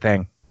it was a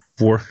thing.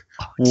 War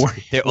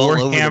They're all over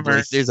the Warhammer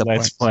place. There's a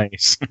Let's bunch.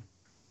 Plays.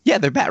 Yeah,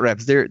 they're bat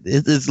reps.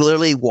 It's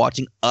literally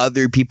watching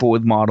other people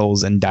with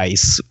models and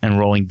dice and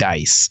rolling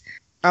dice.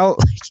 I'll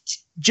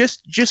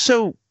just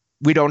so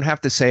we don't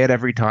have to say it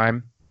every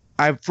time.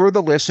 For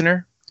the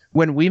listener,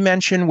 when we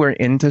mention we're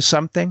into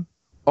something,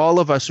 all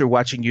of us are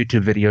watching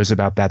YouTube videos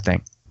about that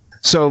thing.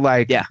 So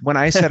Yeah. when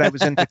I said I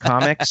was into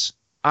comics,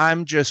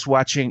 I'm just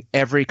watching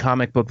every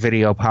comic book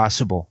video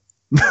possible.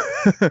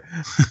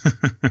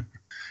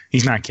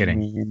 He's not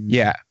kidding.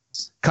 Yeah.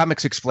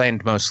 Comics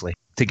Explained mostly,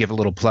 to give a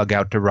little plug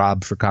out to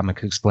Rob for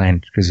Comics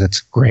Explained, because that's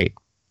great.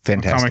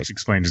 Fantastic. Comics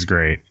Explained is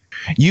great.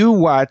 You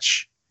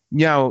watch,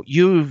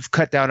 you've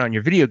cut down on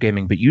your video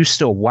gaming, but you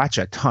still watch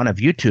a ton of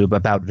YouTube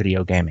about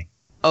video gaming.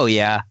 Oh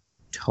yeah,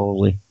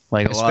 totally.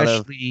 Like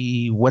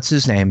Especially, what's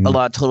his name? a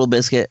lot of Total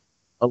Biscuit,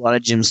 a lot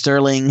of Jim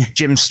Sterling.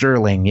 Jim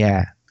Sterling,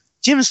 yeah.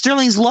 Jim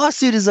Sterling's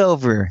lawsuit is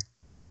over.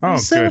 Oh, I'm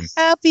so good.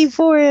 happy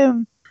for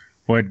him.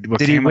 What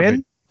Did he came of win?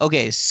 it?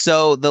 Okay,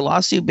 so the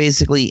lawsuit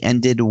basically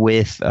ended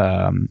with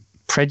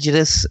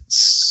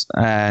prejudice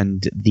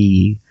and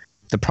the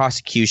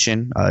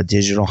prosecution,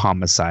 digital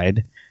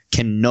homicide,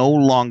 can no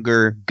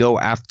longer go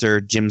after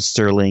Jim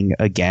Sterling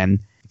again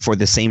for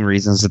the same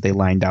reasons that they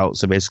lined out.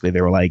 So basically,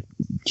 they were like,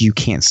 you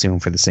can't sue him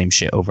for the same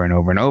shit over and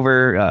over and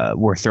over.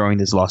 We're throwing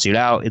this lawsuit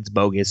out. It's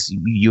bogus.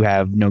 You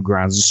have no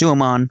grounds to sue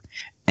him on.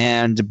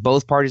 And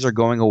both parties are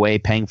going away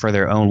paying for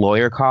their own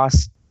lawyer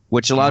costs,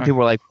 which a lot of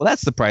people are like, well,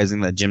 that's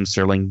surprising that Jim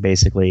Sterling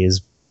basically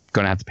is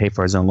going to have to pay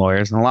for his own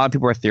lawyers. And a lot of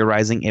people are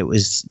theorizing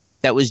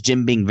that was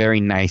Jim being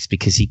very nice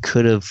because he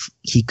could have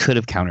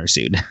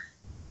countersued.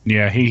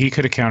 Yeah, he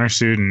could have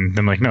countersued and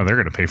been like, no, they're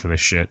going to pay for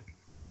this shit.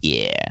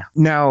 Yeah.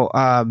 Now,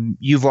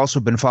 you've also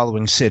been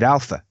following Sid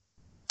Alpha.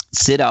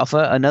 Sid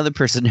Alpha, another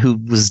person who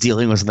was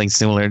dealing with something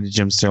similar to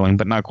Jim Sterling,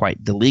 but not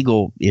quite the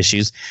legal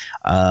issues.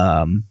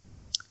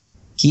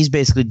 He's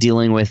basically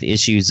dealing with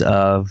issues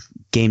of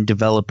game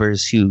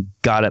developers who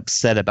got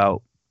upset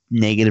about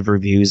negative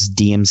reviews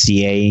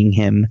DMCAing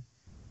him.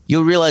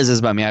 You'll realize this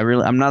about me.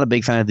 I'm not a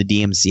big fan of the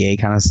DMCA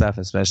kind of stuff,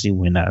 especially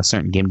when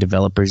certain game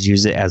developers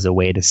use it as a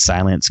way to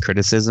silence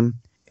criticism.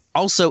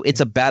 Also,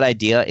 it's a bad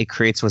idea. It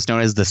creates what's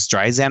known as the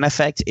Streisand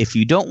effect. If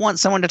you don't want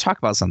someone to talk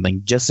about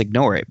something, just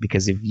ignore it.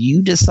 Because if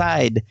you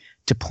decide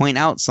to point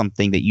out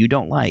something that you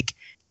don't like,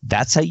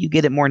 that's how you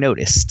get it more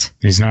noticed.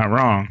 He's not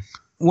wrong.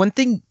 One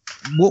thing,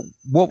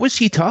 what was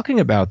he talking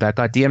about that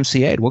got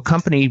DMCA'd? What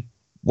company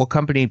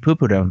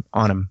poo-pooed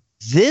on him?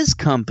 This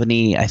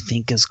company, I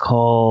think, is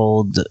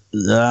called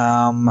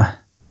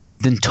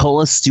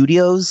Ventola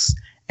Studios.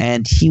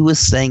 And he was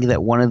saying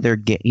that one of their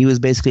he was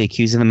basically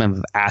accusing them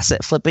of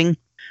asset flipping,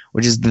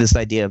 which is this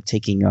idea of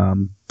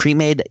taking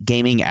pre-made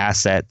gaming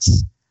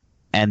assets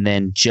and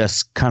then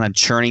just kind of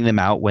churning them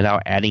out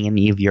without adding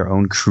any of your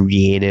own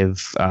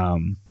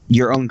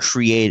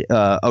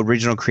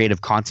original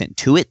creative content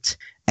to it,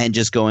 and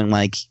just going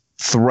like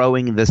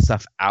throwing this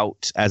stuff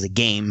out as a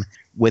game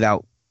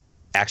without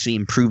actually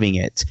improving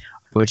it,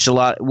 which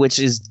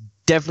is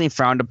definitely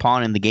frowned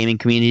upon in the gaming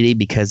community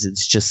because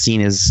it's just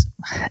seen as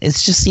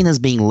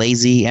being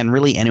lazy, and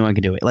really anyone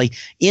can do it. Like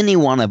any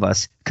one of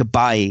us could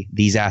buy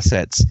these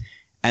assets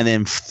and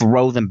then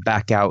throw them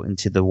back out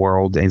into the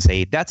world and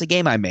say, that's a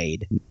game I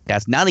made.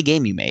 That's not a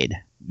game you made.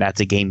 That's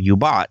a game you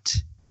bought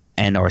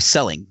and are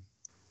selling.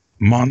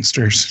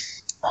 Monsters.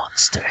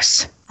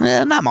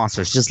 Not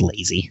monsters, just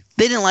lazy.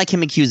 They didn't like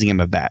him accusing them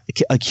of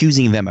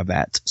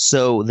that.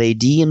 So they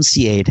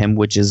DMCA'd him,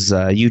 which is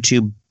a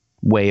YouTube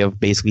way of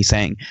basically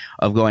saying,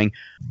 of going,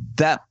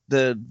 that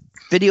the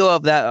video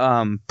of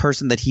that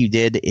person that he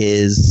did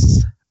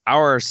is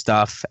our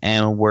stuff,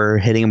 and we're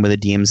hitting him with a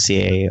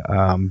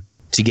DMCA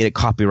to get a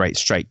copyright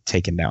strike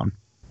taken down.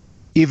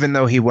 Even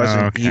though he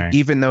wasn't, Okay.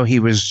 even though he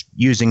was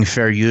using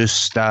fair use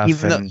stuff.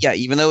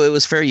 Even though it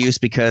was fair use,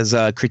 because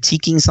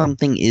critiquing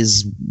something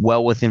is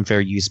well within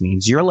fair use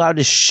means you're allowed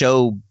to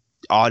show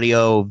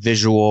audio,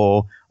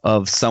 visual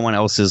of someone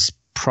else's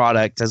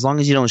product as long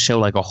as you don't show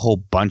like a whole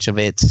bunch of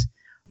it.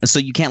 So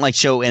you can't like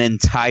show an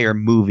entire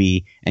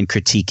movie and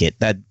critique it.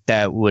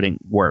 That wouldn't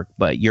work.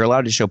 But you're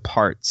allowed to show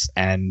parts,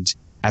 and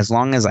as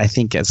long as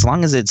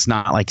it's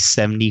not like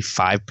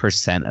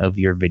 75% of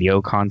your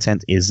video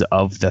content is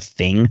of the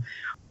thing,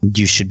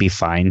 you should be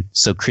fine.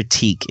 So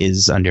critique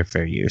is under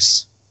fair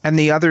use. And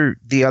the other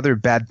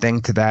bad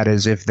thing to that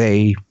is if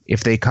they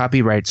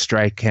copyright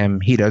strike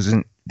him, he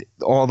doesn't,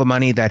 all the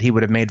money that he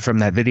would have made from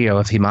that video,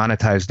 if he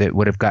monetized it,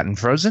 would have gotten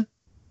frozen.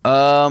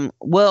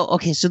 Well,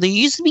 okay, so there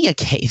used to be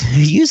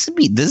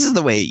this is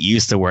the way it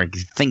used to work.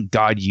 Thank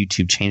God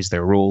YouTube changed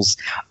their rules.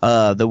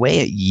 The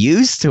way it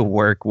used to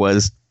work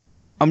was,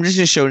 I'm just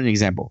going to show an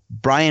example.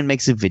 Brian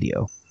makes a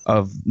video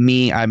of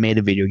me. I made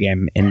a video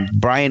game, and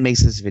Brian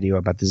makes this video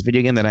about this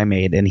video game that I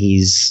made, and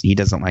he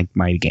doesn't like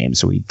my game,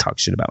 so he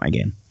talks shit about my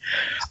game.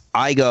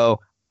 I go,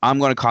 I'm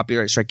going to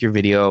copyright strike your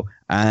video,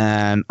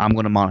 and I'm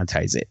going to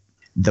monetize it.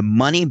 The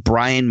money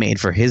Brian made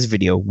for his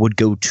video would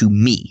go to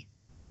me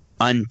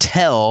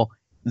until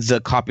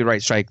the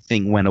copyright strike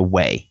thing went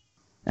away,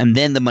 and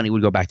then the money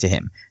would go back to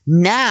him.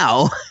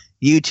 Now,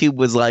 YouTube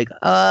was like,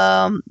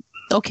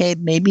 okay,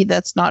 maybe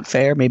that's not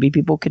fair. Maybe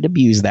people could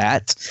abuse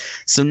that.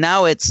 So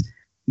now it's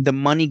the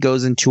money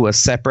goes into a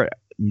separate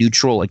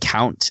neutral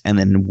account. And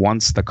then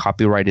once the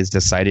copyright is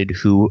decided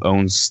who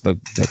owns the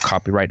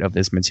copyright of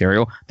this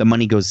material, the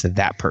money goes to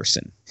that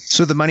person.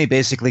 So the money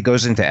basically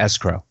goes into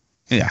escrow.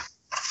 Yeah.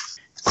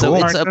 Cool. So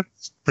it's a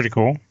That's pretty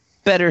cool.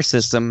 better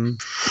system.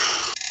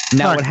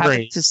 Now, Not what happened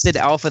great. to Sid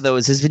Alpha, though,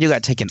 is his video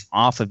got taken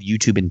off of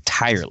YouTube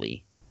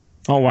entirely.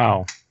 Oh,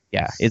 wow.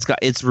 Yeah,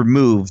 it's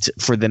removed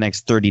for the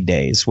next 30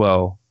 days.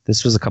 Well,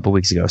 this was a couple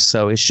weeks ago,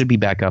 so it should be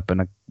back up in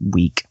a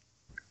week.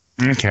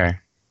 Okay.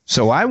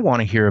 So I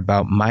want to hear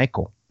about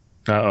Michael.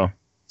 Uh-oh.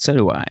 So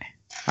do I.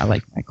 I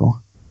like Michael.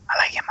 I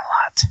like him a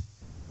lot.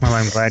 Well,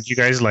 I'm glad you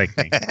guys like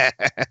me.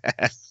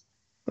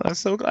 I'm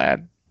so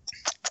glad.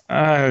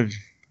 Yeah,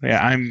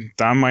 I'm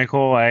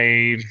Michael.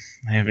 I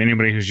have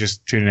anybody who's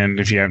just tuning in,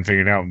 if you haven't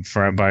figured out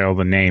by all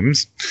the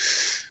names.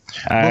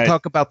 We'll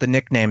talk about the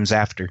nicknames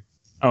after.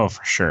 Oh,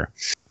 for sure.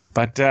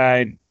 But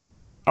I'm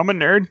a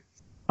nerd.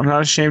 I'm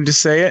not ashamed to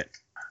say it.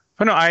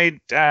 But no,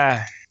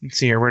 let's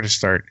see here, where to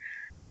start.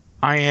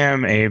 I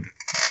am a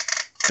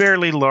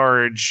fairly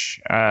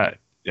large.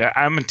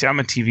 I'm a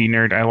TV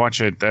nerd. I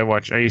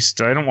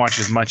don't watch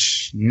as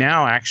much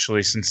now,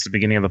 actually, since the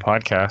beginning of the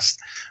podcast.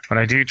 But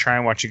I do try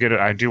and watch a good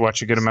amount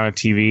of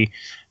TV.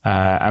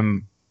 I'm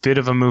a bit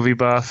of a movie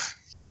buff.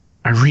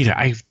 I read.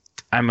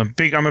 I'm a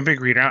big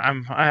reader.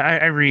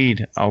 I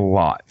read a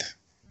lot.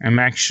 I'm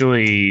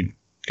actually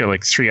got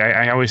like 3.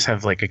 I always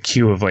have like a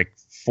queue of like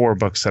 4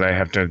 books that I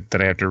have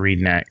to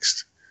read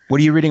next.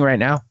 What are you reading right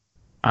now?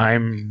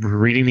 I'm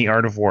reading The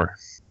Art of War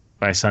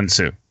by Sun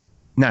Tzu.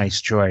 Nice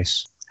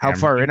choice. How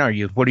far in are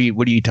you? What are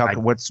you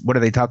talking? What are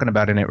they talking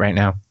about in it right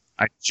now?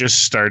 I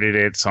just started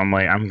it, so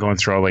I'm going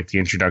through all like the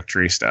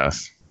introductory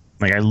stuff.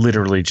 Like I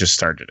literally just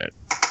started it.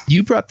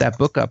 You brought that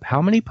book up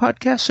how many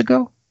podcasts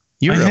ago?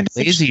 You're a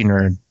lazy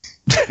nerd.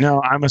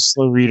 No, I'm a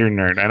slow reader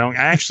nerd. I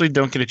actually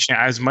don't get a chance.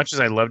 As much as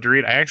I love to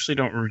read, I actually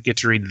don't get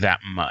to read that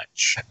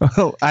much.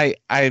 Well,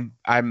 I'm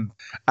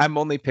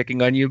only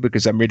picking on you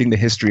because I'm reading the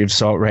History of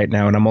Salt right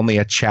now, and I'm only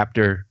a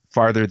chapter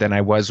farther than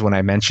I was when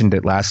I mentioned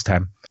it last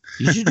time.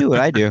 You should do what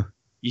I do.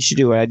 You should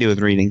do what I do with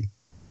reading.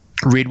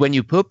 Read when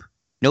you poop?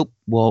 Nope.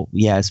 Well,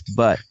 yes,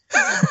 but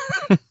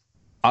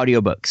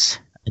audiobooks.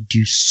 I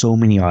do so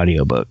many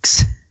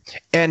audiobooks.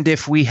 And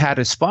if we had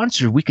a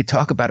sponsor, we could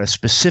talk about a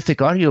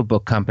specific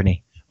audiobook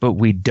company, but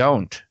we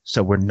don't.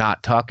 So we're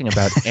not talking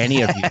about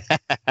any of you.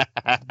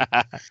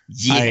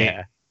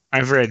 Yeah.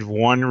 I've read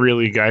one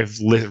really good.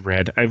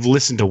 I've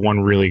listened to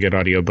one really good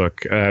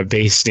audiobook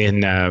based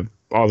in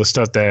all the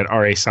stuff that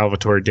R.A.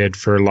 Salvatore did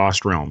for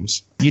Lost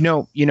Realms. You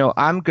know,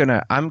 I'm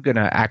gonna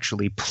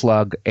actually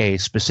plug a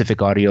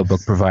specific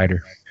audiobook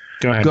provider.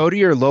 Go ahead. Go to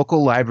your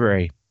local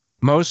library.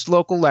 Most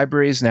local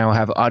libraries now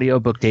have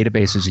audiobook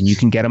databases, and you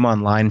can get them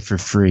online for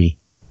free.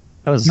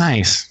 That was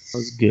nice. That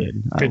was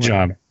good. Good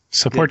job.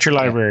 Support your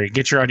library.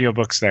 Get your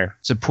audiobooks there.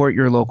 Support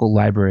your local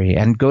library,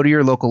 and go to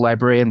your local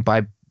library and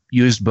buy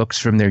used books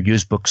from their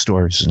used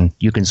bookstores, and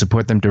you can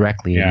support them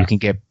directly. Yeah. And you can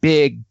get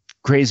big,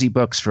 crazy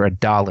books for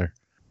 $1.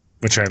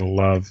 Which I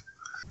love.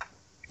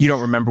 You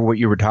don't remember what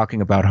you were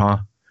talking about, huh?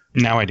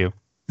 Now I do.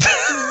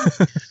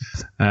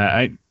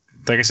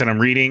 Like I said, I'm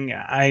reading.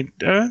 I'm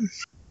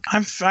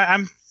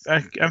fairly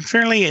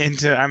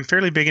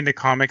big into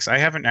comics. I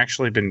haven't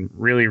actually been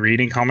really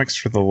reading comics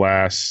for the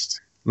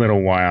last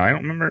little while. I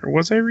don't remember.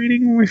 Was I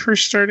reading when we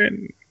first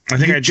started? I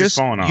think I just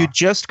fallen off. You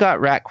just got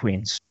Rat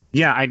Queens.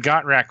 Yeah, I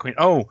got Rat Queen.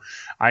 Oh,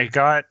 I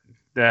got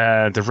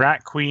the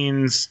Rat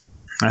Queens.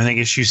 I think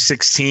issue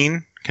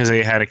 16 because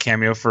they had a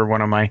cameo for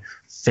one of my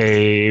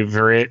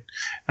favorite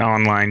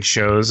online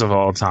shows of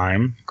all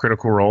time,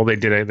 Critical Role.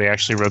 They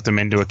actually wrote them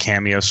into a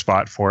cameo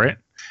spot for it.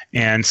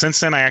 And since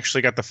then, I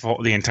actually got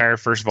the entire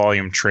first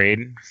volume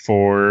trade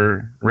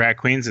for Rat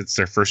Queens. It's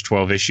their first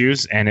 12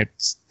 issues, and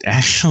it's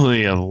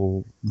actually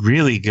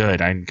really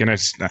good. I'm gonna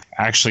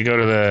actually go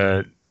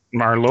to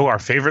our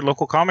favorite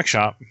local comic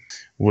shop,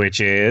 which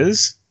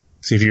is,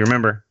 see if you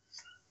remember.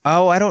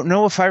 Oh, I don't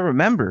know if I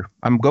remember.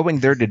 I'm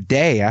going there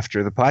today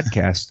after the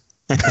podcast.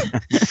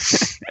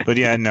 But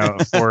yeah, no,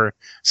 for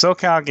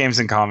SoCal Games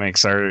and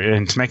Comics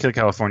in Temecula,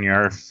 California,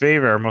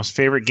 our most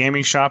favorite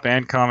gaming shop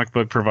and comic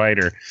book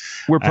provider.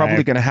 We're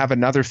probably going to have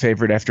another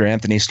favorite after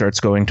Anthony starts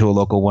going to a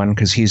local one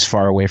because he's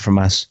far away from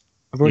us.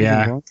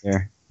 Yeah.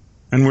 There.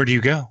 And where do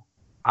you go?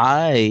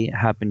 I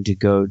happen to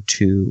go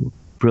to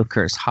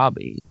Brookhurst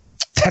Hobby.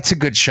 That's a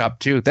good shop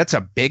too. That's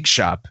a big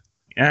shop.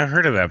 Yeah, I've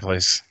heard of that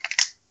place.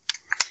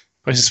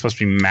 Place is supposed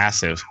to be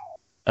massive.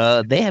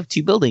 They have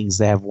 2 buildings.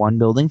 They have one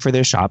building for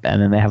their shop,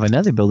 and then they have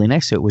another building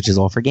next to it, which is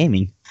all for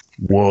gaming.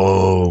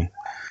 Whoa.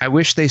 I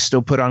wish they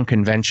still put on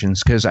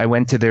conventions because I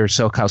went to their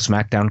SoCal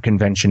SmackDown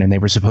convention and they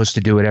were supposed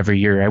to do it every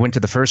year. I went to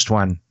the first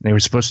one. They were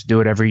supposed to do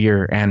it every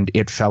year and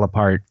it fell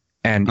apart.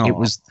 And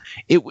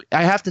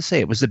I have to say,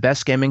 it was the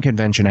best gaming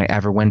convention I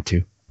ever went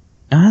to.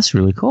 Oh, that's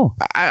really cool.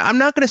 I'm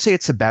not going to say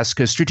it's the best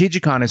because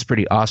Strategicon is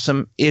pretty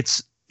awesome.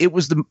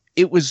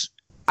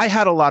 I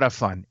had a lot of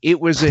fun. It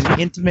was an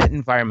intimate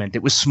environment.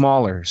 It was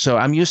smaller. So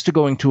I'm used to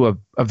going to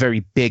a very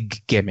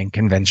big gaming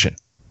convention.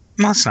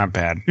 That's not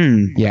bad.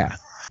 Yeah.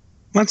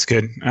 That's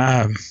good.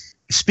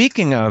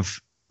 Speaking of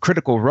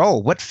Critical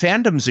Role, what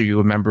fandoms are you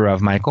a member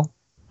of, Michael?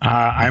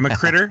 I'm a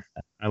critter.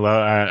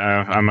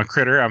 I'm a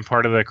critter. I'm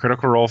part of the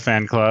Critical Role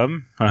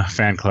fandom.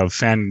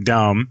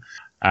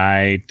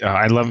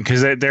 I love them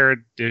because they're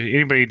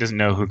anybody who doesn't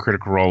know who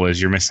Critical Role is,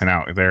 you're missing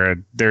out.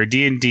 They're a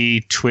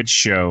D&D Twitch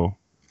show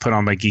put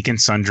on by Geek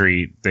and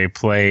Sundry. They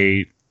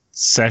play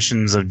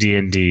sessions of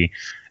D&D.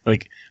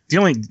 Like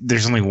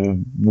there's only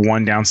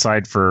one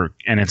downside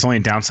and it's only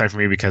a downside for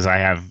me because I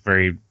have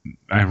very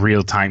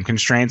real time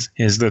constraints,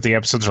 is that the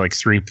episodes are like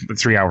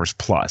 3 hours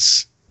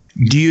plus.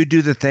 Do you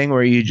do the thing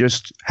where you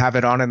just have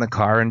it on in the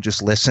car and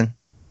just listen?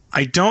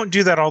 I don't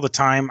do that all the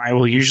time. I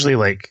will usually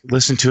like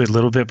listen to it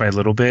little bit by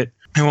little bit.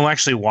 I will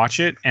actually watch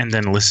it and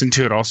then listen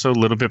to it also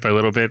little bit by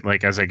little bit,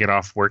 like as I get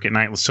off work at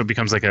night. So it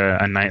becomes like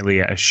a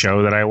nightly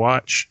show that I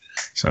watch.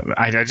 So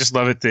I just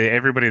love it.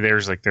 Everybody there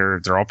is like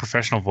they're all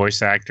professional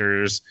voice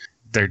actors.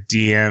 Their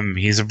DM,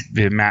 he's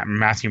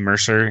Matthew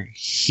Mercer.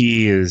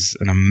 He is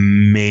an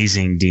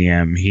amazing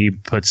DM. He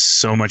puts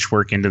so much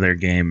work into their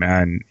game,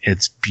 and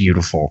it's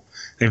beautiful.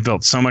 They've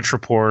built so much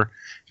rapport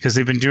because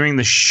they've been doing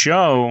the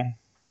show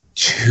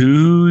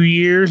 2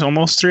 years,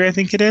 almost 3, I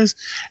think it is.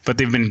 But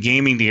they've been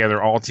gaming together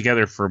all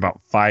together for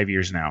about 5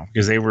 years now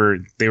because they were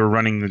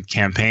running the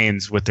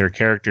campaigns with their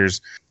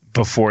characters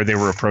before they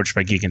were approached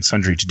by Geek and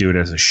Sundry to do it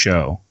as a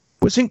show.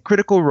 Wasn't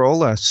Critical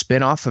Role a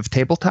spin-off of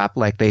Tabletop?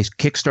 Like they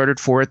kickstarted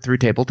for it through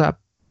Tabletop?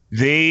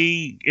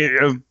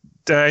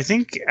 I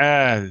think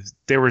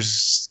there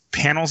was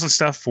panels and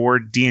stuff for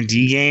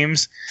D&D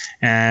games,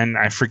 and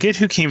I forget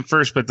who came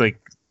first, but like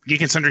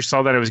Geek and Sundry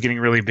saw that it was getting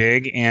really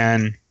big,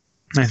 and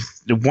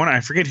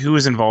I forget who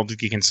was involved with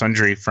Geek and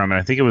Sundry from it.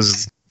 I think it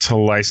was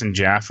Talice and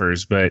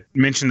Jaffers, but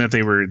mentioned that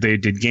they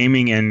did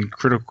gaming and not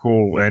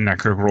Critical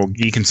Role.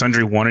 Geek and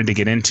Sundry wanted to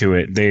get into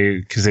it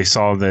because they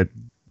saw that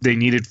they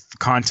needed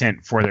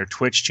content for their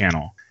Twitch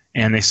channel,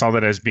 and they saw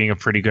that as being a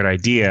pretty good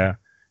idea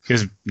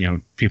because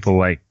people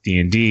like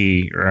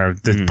D&D, or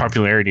the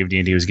popularity of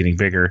D&D was getting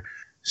bigger.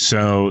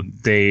 So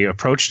they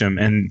approached him,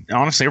 and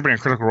honestly, everybody in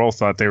Critical Role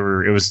thought they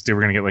were going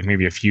to get like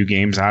maybe a few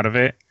games out of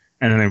it,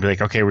 and then they'd be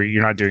like, okay,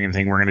 you're not doing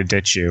anything, we're going to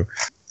ditch you.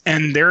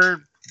 And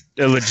they're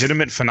a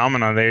legitimate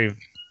phenomenon.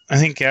 I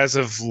think as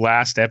of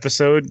last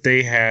episode,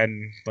 they had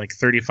like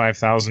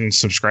 35,000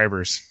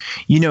 subscribers.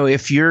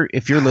 If you're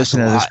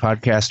listening to this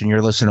podcast and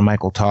you're listening to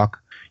Michael talk,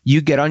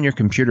 you get on your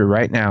computer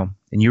right now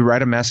and you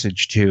write a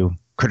message to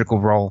Critical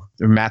Role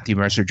or Matthew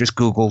Mercer. Just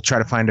Google, try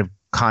to find a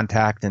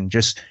contact, and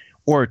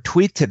or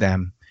tweet to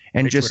them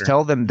and just Twitter.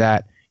 Tell them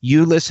that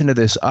you listen to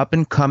this up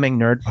and coming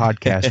nerd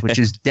podcast, which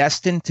is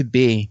destined to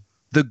be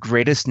the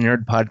greatest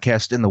nerd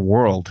podcast in the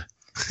world.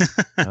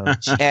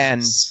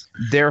 And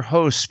their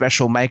host,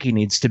 Special Mikey,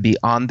 needs to be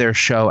on their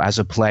show as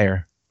a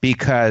player,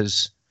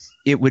 because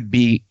it would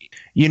be,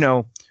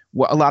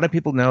 what a lot of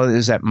people know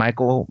is that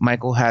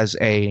Michael has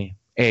a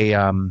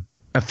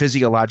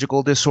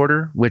physiological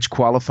disorder which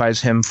qualifies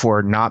him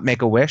for not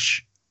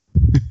Make-A-Wish.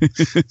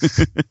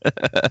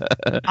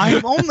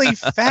 I'm only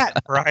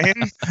fat,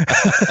 Brian.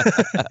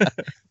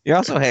 You're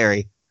also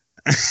hairy.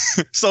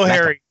 So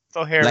hairy.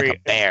 Like a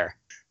bear.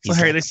 So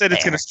Harry, they said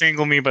it's going to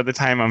strangle me by the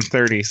time I'm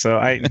 30, so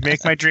I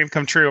make my dream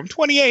come true. I'm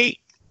 28.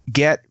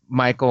 Get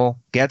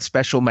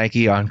Special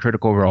Mikey on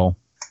Critical Role.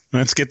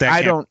 Let's get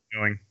that going.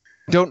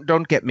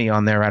 Don't get me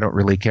on there. I don't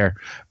really care.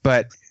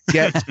 But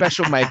get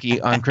Special Mikey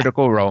on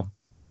Critical Role.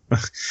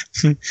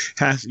 Tweet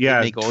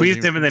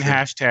them and then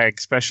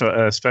hashtag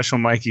special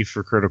Mikey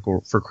for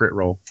Crit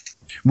Role.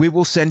 We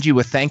will send you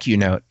a thank you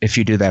note if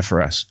you do that for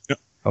us.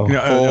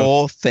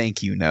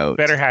 Thank you note.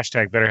 Better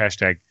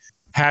hashtag.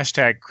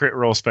 Hashtag Crit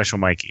Roll Special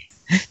Mikey.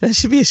 That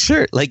should be a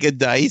shirt, like a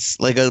dice,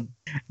 like a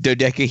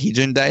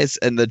dodecahedron dice,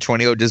 and the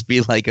 20 will just be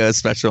like a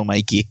Special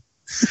Mikey.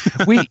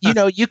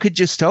 You could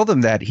just tell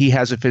them that he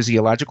has a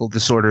physiological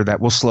disorder that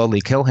will slowly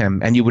kill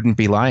him, and you wouldn't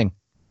be lying.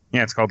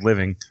 Yeah, it's called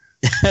living.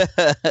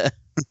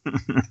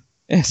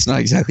 It's not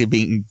exactly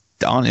being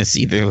honest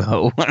either,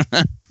 though.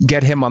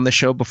 Get him on the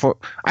show before.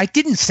 I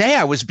didn't say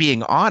I was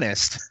being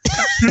honest.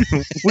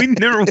 We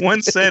never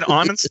once said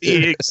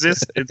honesty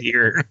existed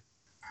here.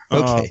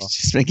 Okay,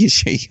 just making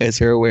sure you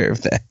guys are aware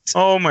of that.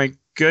 Oh my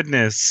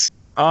goodness.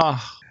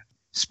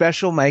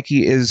 Special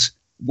Mikey is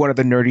one of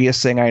the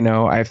nerdiest thing I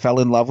know. I fell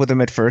in love with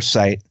him at first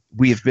sight.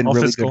 We have been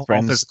really good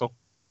friends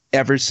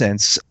ever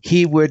since.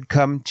 We would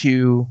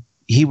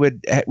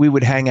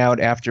hang out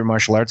after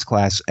martial arts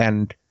class,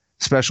 and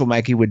Special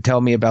Mikey would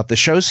tell me about the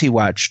shows he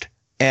watched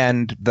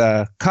and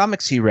the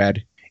comics he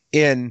read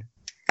in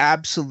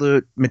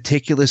absolute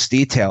meticulous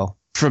detail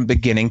from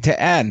beginning to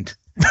end.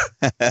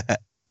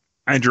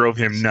 I drove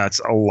him nuts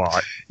a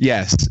lot.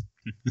 Yes.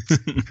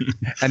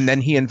 And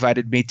then he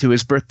invited me to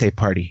his birthday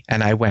party,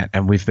 and I went,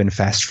 and we've been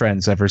fast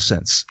friends ever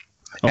since.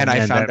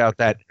 I found out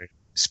that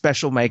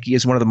Special Mikey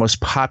is one of the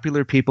most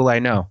popular people I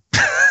know.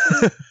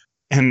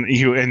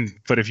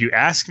 But if you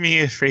ask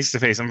me face to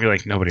face, I'm gonna be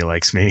like, nobody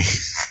likes me.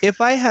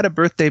 If I had a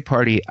birthday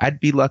party,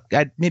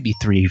 maybe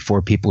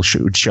 3-4 people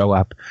would show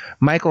up.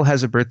 Michael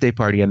has a birthday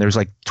party, and there's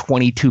like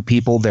 22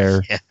 people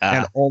there,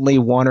 and only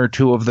 1 or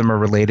 2 of them are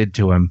related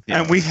to him.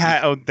 And we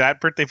had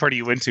that birthday party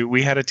you went to.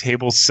 We had a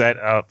table set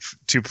up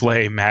to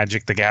play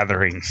Magic: The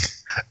Gathering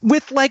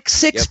with like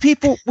 6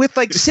 people, with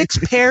like 6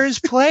 pairs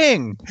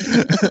playing.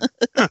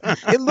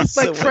 It looked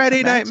like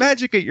Friday Night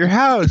Magic at your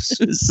house.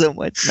 So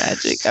much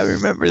magic. I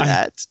remember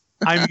that.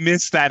 I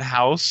miss that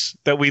house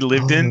that we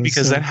lived in,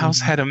 because that house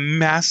had a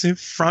massive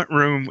front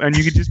room, and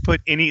you could just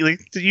put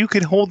you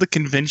could hold the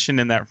convention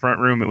in that front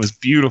room. It was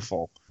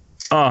beautiful.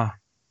 But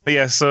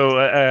yeah, so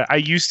I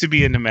used to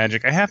be into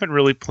Magic. I haven't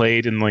really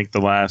played in like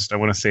the last, I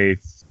want to say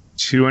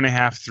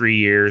 2.5-3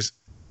 years.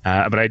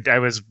 But I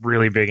was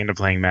really big into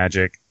playing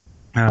Magic.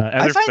 Go ahead.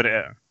 I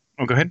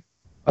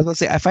was going to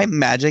say, I find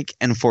Magic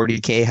and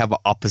 40K have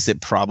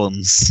opposite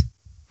problems.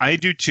 I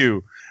do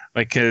too.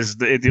 Like, because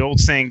the old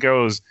saying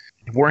goes,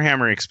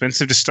 Warhammer,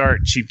 expensive to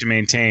start, cheap to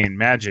maintain.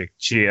 Magic,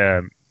 cheap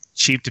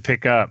to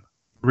pick up,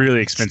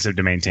 really expensive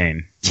to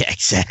maintain. Yeah,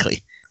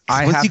 exactly.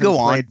 I Once you go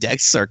haven't on, played-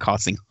 decks start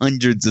costing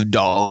hundreds of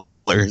dollars.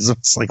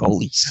 It's like,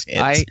 holy shit.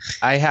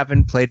 I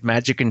haven't played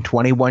Magic in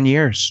 21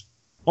 years.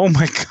 Oh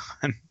my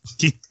god!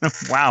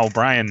 Wow,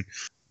 Brian.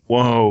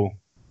 Whoa,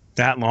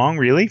 that long?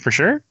 Really? For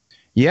sure?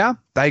 Yeah,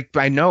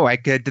 I know. I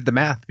did the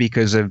math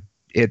because of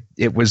it.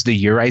 It was the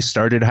year I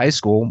started high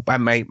school,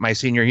 my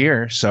senior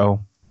year. So,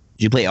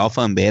 Did you play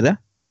Alpha and Beta?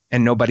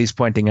 and nobody's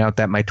pointing out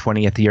that my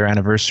 20th year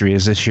anniversary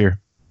is this year.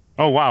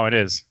 Oh wow, it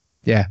is.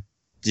 Yeah,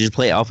 Did you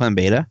play Alpha and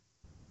Beta?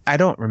 I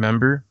don't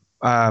remember.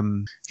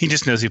 He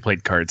just knows he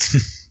played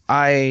cards.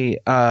 You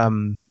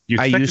You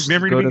I expect used his to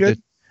memory go to be to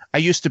good? I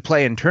used to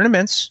play in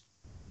tournaments.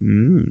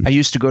 Mm. I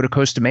used to go to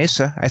Costa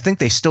Mesa. I think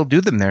they still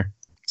do them there.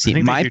 See,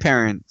 think they my do too.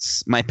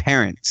 parents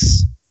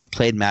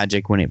played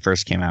Magic when it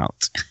first came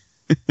out.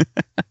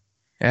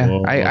 Yeah,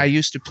 Whoa. I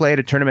used to play at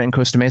a tournament in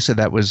Costa Mesa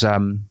that was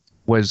filmed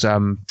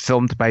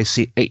by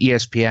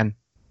ESPN.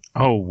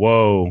 Oh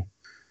whoa!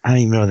 I don't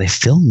even know they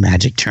filmed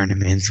Magic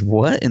tournaments.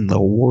 What in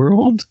the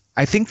world?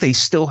 I think they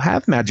still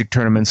have Magic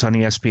tournaments on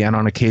ESPN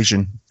on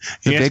occasion.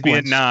 The big ESPN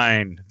ones.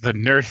 9, the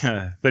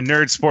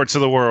nerd sports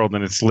of the world,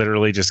 and it's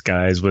literally just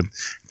guys with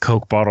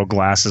Coke bottle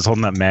glasses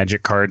holding up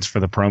Magic cards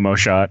for the promo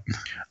shot.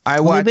 I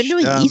Well, watched. they've been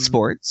doing um,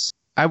 esports.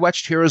 I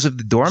watched Heroes of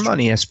the Dorm on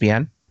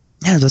ESPN.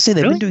 Yeah, let's say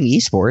they've Really? been doing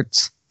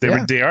esports.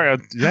 Yeah. They are.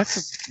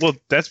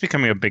 That's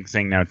becoming a big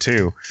thing now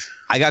too.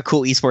 I got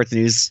cool esports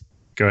news.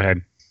 Go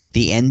ahead.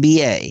 The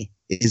NBA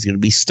is going to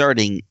be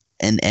starting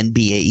an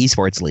NBA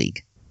esports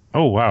league.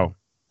 Oh wow.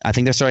 I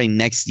think they're starting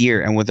next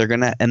year, and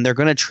they're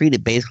gonna treat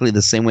it basically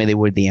the same way they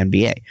would the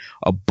NBA.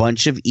 A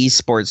bunch of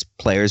esports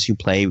players who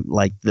play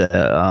like the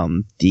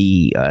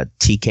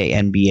TK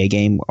NBA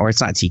game, or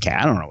it's not TK.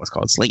 I don't know what's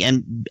called. It's like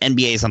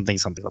NBA something.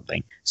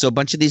 So a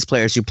bunch of these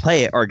players who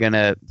play it are going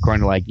to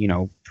like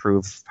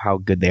prove how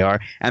good they are,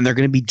 and they're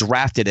going to be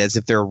drafted as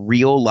if they're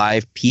real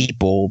live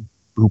people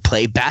who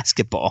play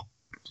basketball,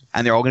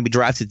 and they're all going to be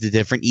drafted to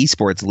different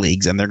esports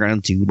leagues, and they're going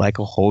to do like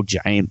a whole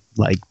giant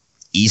like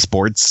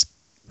esports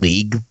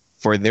league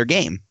for their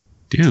game.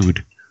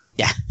 Dude,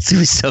 Yeah, it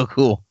was so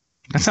cool.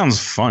 that sounds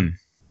fun.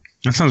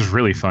 That sounds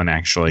really fun,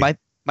 actually.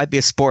 Might be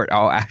a sport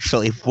I'll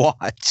actually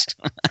watch.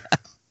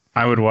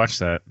 I would watch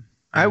that.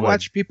 I would.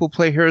 watch people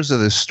play Heroes of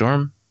the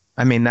Storm.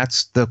 I mean,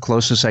 that's the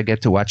closest I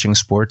get to watching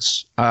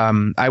sports.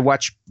 I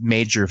watch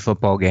major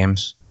football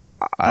games.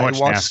 I watch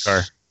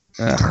NASCAR.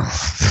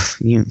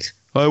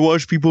 I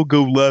watch people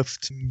go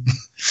left.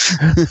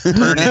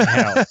 Burn in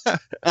hell.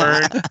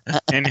 Burn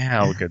in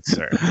hell, good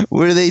sir.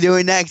 What are they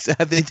doing next?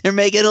 I think they're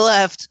making a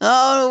left.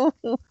 Oh,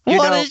 what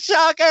a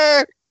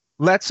shocker!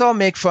 Let's all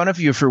make fun of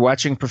you for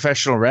watching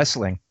professional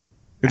wrestling.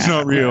 It's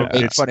not real. Make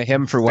It's fun of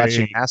him for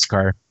watching fake.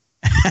 NASCAR.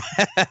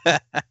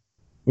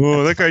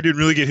 Oh, that guy didn't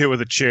really get hit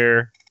with a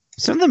chair.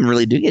 Some of them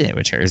really do get hit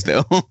with chairs,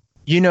 though.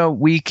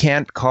 We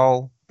can't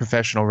call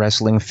professional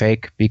wrestling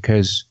fake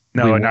because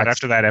No, we not watched-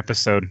 after that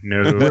episode.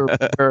 No.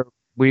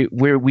 we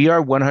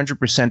are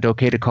 100%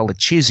 okay to call it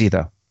cheesy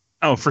though.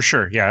 Oh, for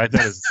sure. Yeah,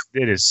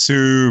 it is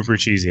super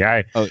cheesy.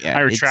 I Oh yeah,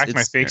 retract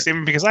my fake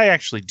statement because I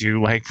actually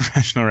do like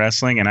professional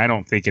wrestling, and I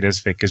don't think it is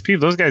fake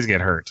because those guys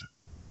get hurt.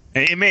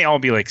 And it may all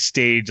be like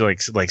stage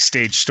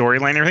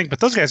storyline and everything, but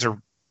those guys are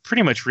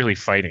pretty much really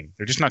fighting.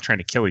 They're just not trying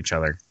to kill each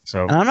other.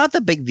 So And I'm not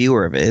the big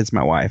viewer of it. It's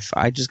my wife.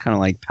 I just kind of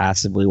like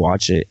passively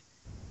watch it.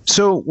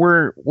 So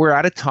we're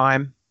out of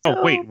time.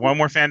 oh wait, one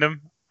more fandom.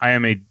 I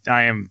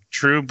am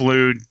true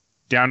blue,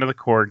 down to the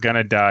core,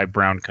 gonna die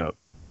brown coat.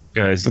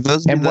 Because For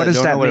those of And you what that does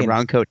don't that know what a mean?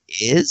 brown coat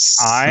is,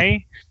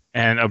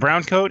 and a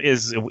brown coat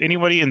is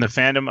anybody in the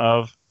fandom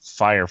of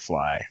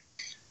Firefly.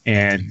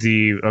 And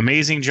the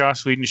amazing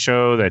Joss Whedon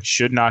show that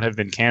should not have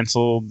been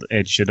canceled.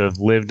 It should have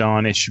lived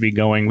on. It should be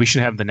going. We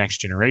should have the next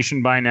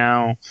generation by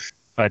now.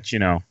 But,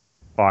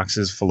 Fox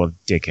is full of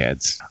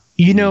dickheads.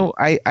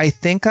 I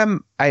think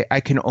I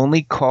can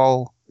only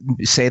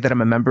say that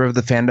I'm a member of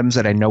the fandoms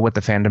that I know what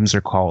the fandoms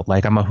are called.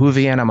 Like I'm a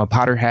Whovian, I'm a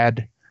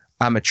Potterhead,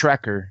 I'm a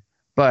Trekker.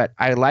 But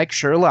I like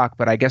Sherlock,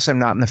 but I guess I'm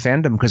not in the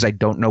fandom because I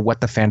don't know what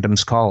the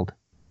fandom's called.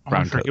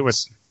 I forget what.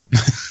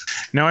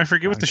 No, I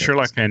forget what the Brown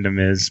Sherlock fandom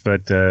is,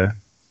 but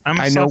I'm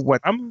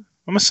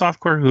a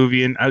softcore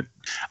Whovian.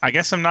 I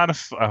guess I'm not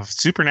a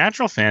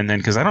Supernatural fan then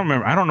because I don't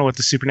know what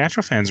the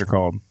Supernatural fans are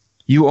called.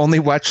 You only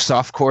watch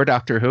softcore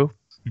Doctor Who?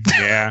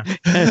 Yeah,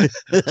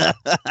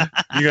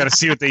 you got to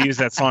see what they use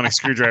that sonic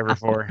screwdriver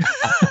for.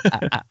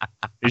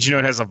 Did you know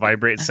it has a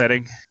vibrate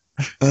setting?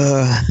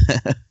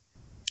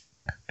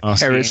 Oh,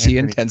 Heresy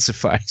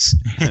intensifies.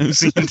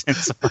 Heresy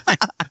intensifies.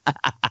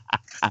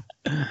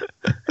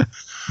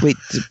 wait,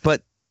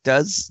 but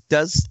does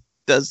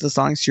the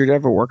sonic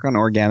screwdriver work on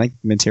organic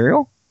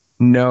material?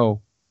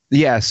 No.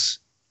 Yes.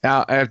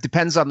 It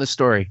depends on the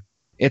story.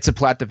 It's a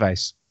plot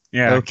device.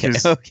 Yeah, Okay.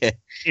 'cause Okay.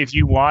 if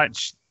you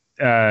watch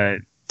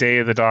Day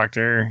of the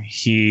Doctor,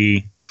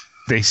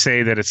 they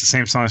say that it's the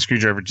same sonic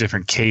screwdriver,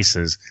 different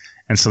cases,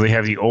 and so they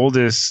have the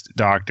oldest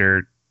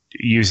Doctor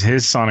use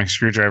his sonic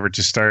screwdriver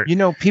to start. You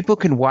know, people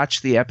can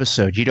watch the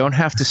episode. You don't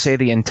have to say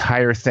the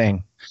entire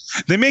thing.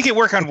 They make it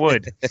work on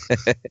wood.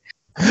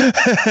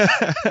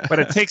 But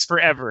it takes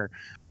forever.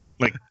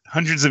 Like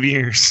hundreds of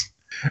years.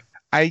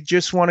 I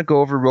just want to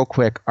go over real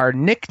quick. Our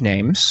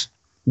nicknames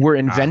were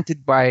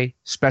invented by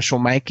Special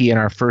Mikey in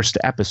our first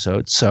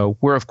episode. So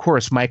we're, of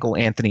course, Michael,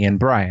 Anthony, and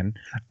Brian.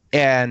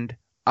 And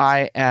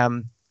I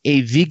am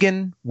a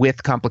vegan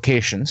with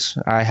complications.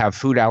 I have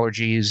food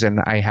allergies and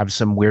I have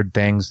some weird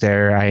things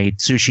there. I eat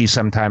sushi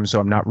sometimes,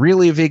 so I'm not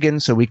really a vegan.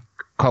 So we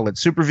call it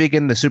super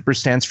vegan. The super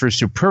stands for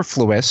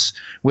superfluous,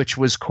 which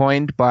was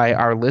coined by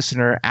our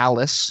listener,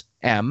 Alice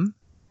M.,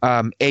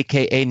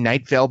 a.k.a.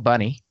 Night Vale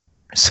Bunny.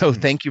 So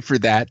thank you for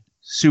that.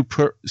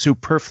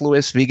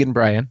 Superfluous vegan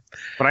Brian.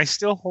 But I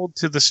still hold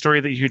to the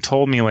story that you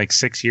told me like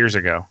 6 years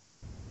ago.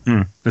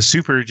 The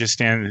super just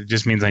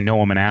means I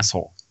know I'm an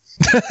asshole.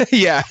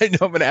 Yeah, I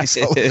know I'm an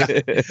asshole.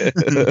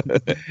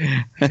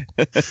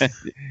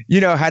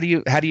 You know, how do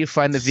you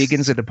find the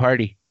vegans at a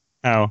party?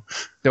 Oh,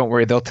 don't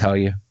worry, they'll tell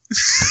you.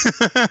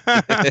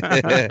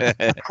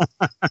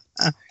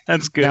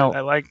 That's good. Now, I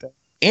like that.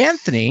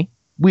 Anthony,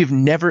 we've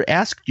never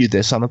asked you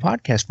this on the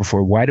podcast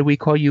before. Why do we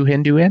call you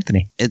Hindu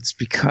Anthony? It's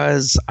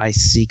because I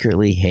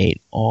secretly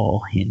hate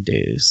all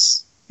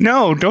Hindus.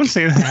 No, don't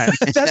say that.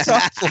 That's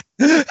awful.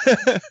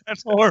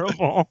 That's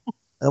horrible.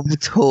 I'm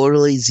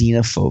totally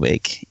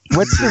xenophobic.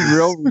 What's the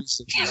real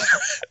reason?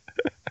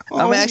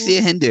 I'm actually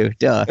a Hindu.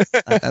 Duh.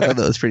 I thought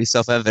that was pretty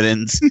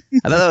self-evident.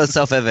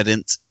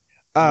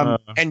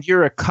 And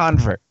you're a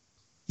convert.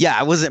 Yeah,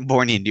 I wasn't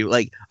born Hindu.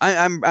 Like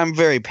I'm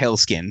very pale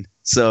skinned.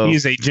 So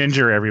he's a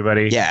ginger,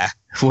 everybody. Yeah.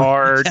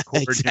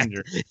 Hardcore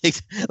Exactly.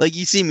 ginger. Like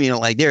you see me and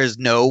like there's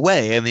no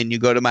way. And then you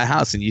go to my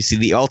house and you see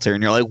the altar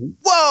and you're like,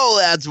 whoa,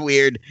 that's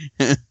weird.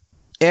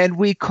 And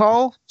we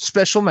call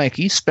Special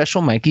Mikey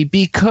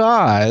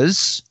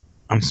because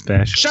I'm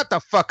special. Shut the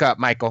fuck up,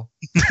 Michael.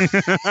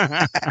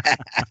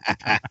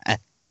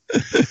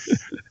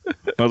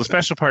 Well, the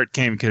special part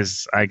came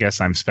because I guess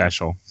I'm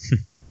special.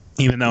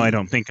 Even though I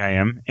don't think I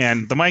am.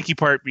 And the Mikey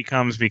part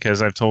becomes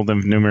because I've told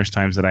them numerous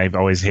times that I've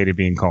always hated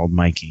being called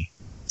Mikey.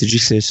 Did you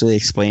seriously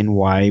explain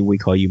why we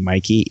call you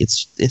Mikey?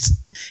 It's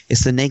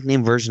the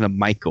nickname version of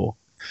Michael.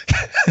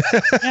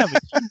 Yeah,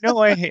 but you know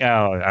I hate...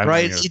 Oh, I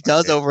right? He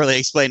does overly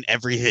explain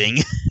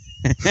everything.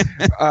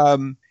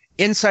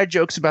 Inside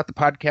jokes about the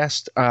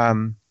podcast.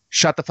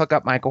 Shut the fuck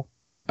up, Michael.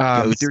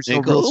 There's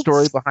no real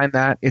story behind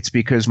that. It's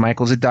because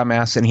Michael's a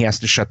dumbass and he has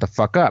to shut the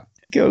fuck up.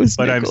 Ghost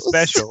but Nichols. I'm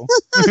special.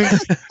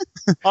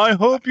 I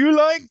hope you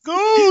like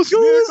Ghost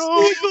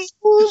Nichols.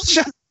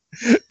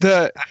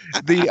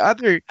 The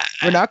other,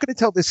 we're not going to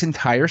tell this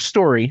entire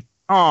story.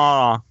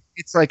 Aw.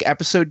 It's like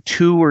episode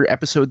 2 or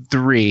episode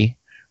 3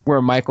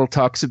 where Michael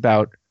talks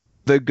about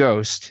the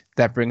ghost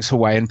that brings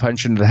Hawaiian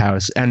Punch into the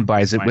house and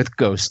buys it with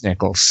Ghost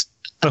Nichols.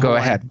 Go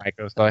ahead,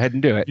 Michael. Go ahead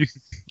and do it.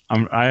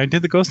 I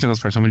did the Ghost Nichols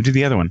part, so I'm going to do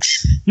the other one.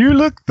 You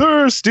look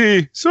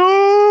thirsty,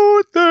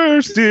 so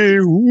thirsty.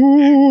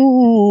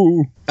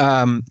 Ooh.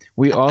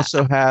 We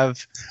also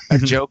have a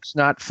joke's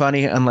not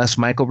funny unless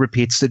Michael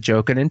repeats the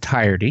joke in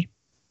entirety.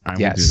 I will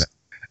do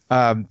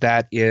that.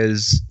 That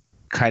is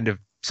kind of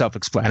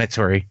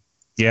self-explanatory.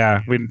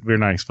 Yeah, we're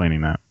not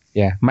explaining that.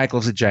 Yeah,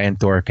 Michael's a giant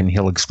dork, and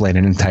he'll explain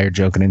an entire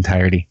joke in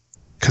entirety.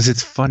 Because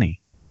it's funny.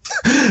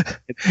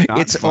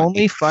 It's funny.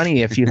 only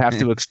funny if you have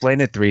to explain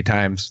it 3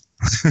 times.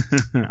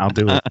 I'll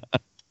do it.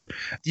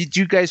 Did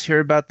you guys hear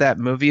about that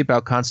movie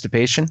about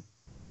constipation?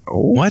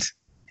 What?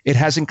 It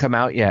hasn't come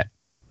out yet.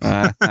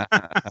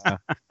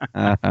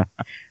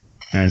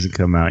 Hasn't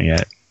come out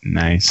yet.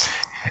 Nice.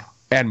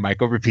 And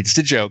Michael repeats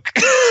the joke.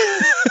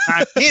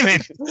 God damn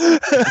it.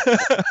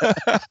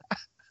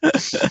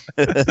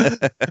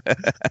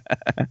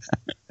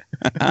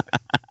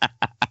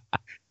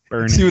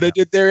 See what I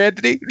did there,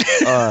 Anthony?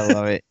 Oh, I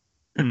love it.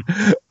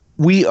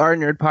 We are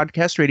Nerd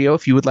Podcast Radio.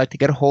 If you would like to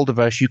get a hold of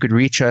us, you could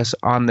reach us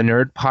on the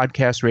Nerd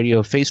Podcast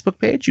Radio Facebook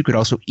page. You could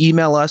also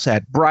email us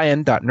at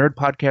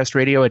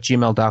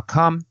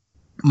brian.nerdpodcastradio@gmail.com,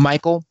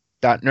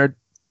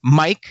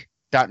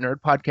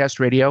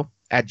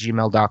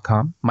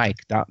 mike.nerdpodcastradio@gmail.com, Mike.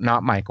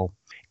 Michael.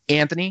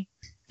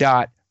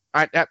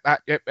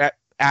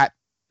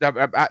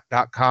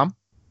 Anthony.at.com.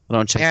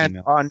 Don't check And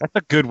email. on That's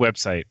a good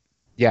website.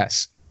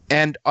 Yes.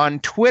 And on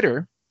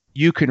Twitter,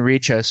 you can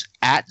reach us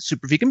at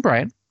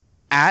SuperVeganBrian,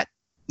 at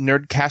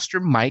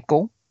Nerdcaster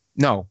Michael.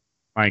 No,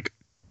 Mike.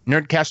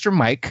 Nerdcaster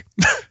Mike,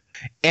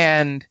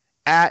 and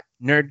at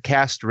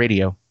Nerdcast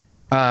Radio.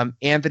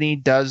 Anthony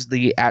does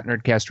the at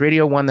Nerdcast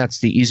Radio one. That's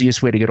the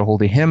easiest way to get a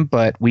hold of him,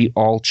 but we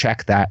all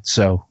check that,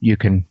 so you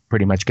can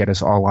pretty much get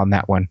us all on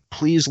that one.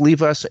 Please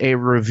leave us a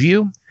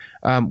review.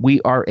 We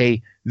are a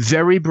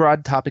very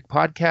broad topic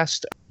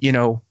podcast. You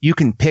know, you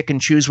can pick and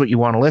choose what you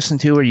want to listen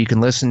to, or you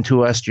can listen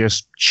to us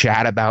just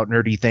chat about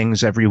nerdy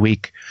things every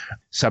week.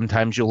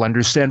 Sometimes you'll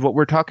understand what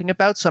we're talking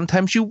about.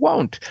 Sometimes you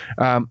won't.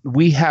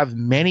 We have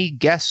many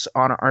guests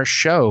on our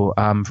show,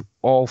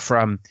 all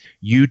from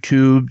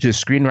YouTube to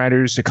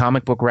screenwriters to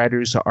comic book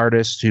writers to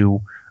artists to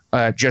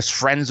just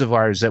friends of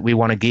ours that we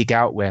want to geek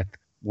out with.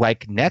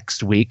 Like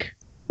next week,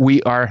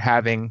 we are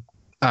having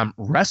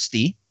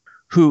Rusty,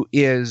 who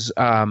is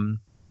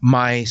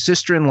my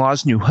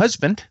sister-in-law's new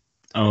husband.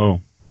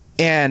 Oh.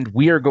 And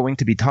we are going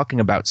to be talking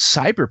about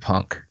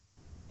cyberpunk.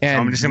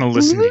 And I'm just going to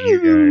listen to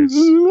you guys.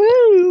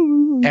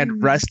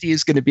 And Rusty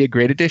is going to be a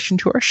great addition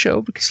to our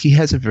show because he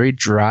has a very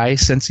dry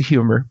sense of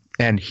humor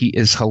and he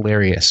is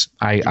hilarious.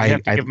 I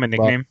have to give him a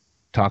nickname.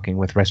 Talking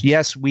with Rusty.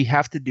 Yes, we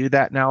have to do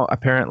that now,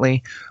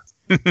 apparently.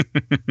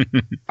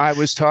 I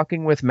was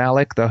talking with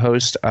Malik, the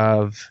host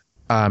of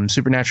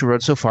Supernatural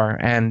Road So Far,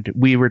 and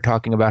we were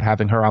talking about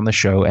having her on the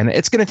show. And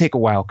it's going to take a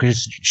while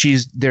because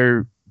she's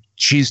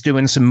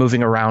doing some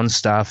moving around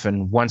stuff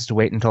and wants to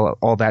wait until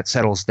all that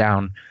settles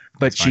down.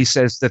 But she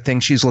says the thing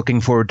she's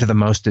looking forward to the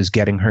most is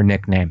getting her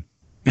nickname.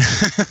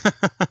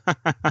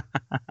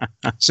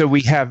 So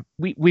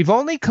we've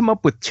only come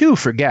up with 2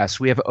 for guests.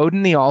 We have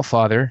Odin the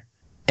Allfather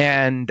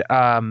and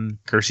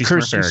Kersey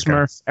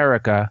Smurf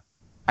Erica.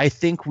 I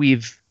think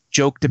we've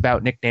joked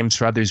about nicknames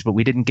for others, but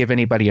we didn't give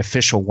anybody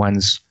official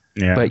ones.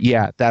 Yeah. But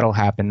yeah, that'll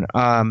happen.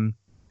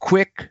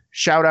 Quick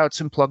shout outs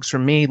and plugs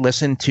from me.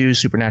 Listen to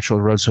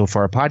Supernatural Road So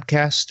Far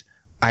podcast.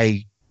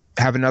 I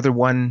have another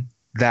one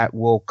that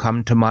will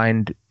come to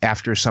mind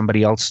after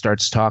somebody else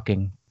starts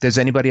talking. Does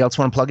anybody else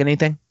want to plug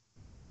anything?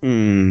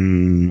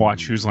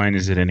 Watch Whose Line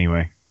Is It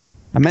Anyway?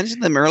 I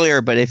mentioned them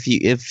earlier, but if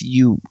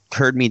you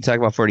heard me talk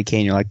about 40K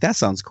and you're like, that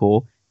sounds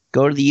cool,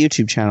 go to the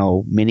YouTube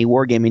channel,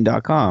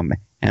 miniwargaming.com,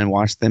 and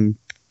watch them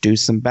do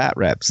some bat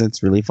reps.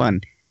 It's really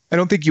fun. I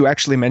don't think you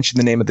actually mentioned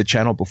the name of the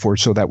channel before,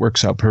 so that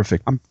works out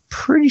perfect. I'm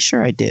pretty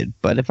sure I did,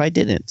 but if I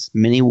didn't,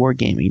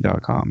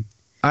 miniwargaming.com.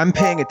 I'm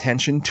paying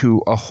attention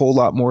to a whole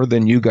lot more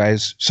than you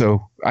guys,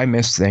 so I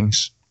miss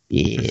things.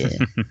 Yeah.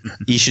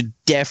 You should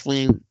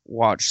definitely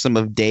watch some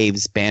of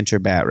Dave's banter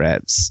bat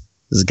reps.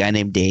 There's a guy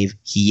named Dave.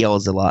 He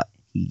yells a lot.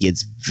 He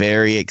gets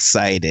very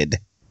excited.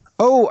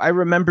 Oh, I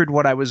remembered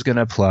what I was going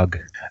to plug.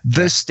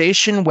 The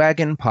Station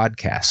Wagon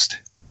podcast.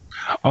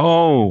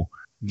 Oh,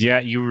 yeah,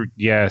 you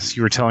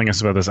were telling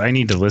us about this. I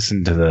need to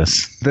listen to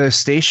this. The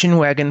Station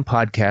Wagon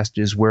podcast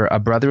is where a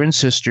brother and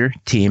sister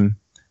team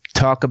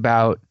talk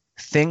about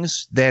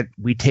things that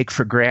we take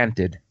for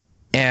granted,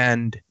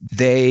 and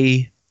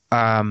they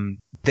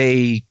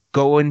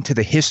go into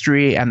the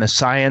history and the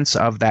science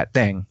of that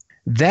thing.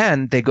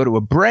 Then they go to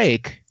a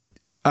break,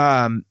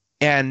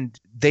 and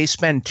they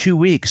spend 2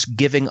 weeks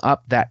giving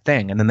up that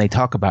thing, and then they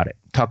talk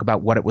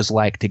about what it was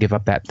like to give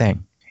up that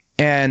thing.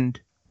 And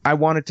I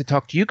wanted to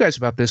talk to you guys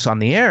about this on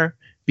the air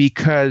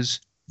because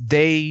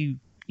they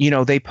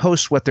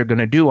post what they're going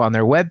to do on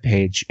their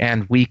webpage,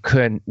 and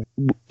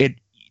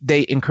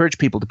they encourage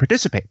people to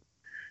participate.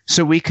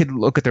 So we could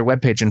look at their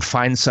webpage and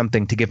find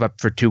something to give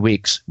up for 2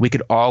 weeks. We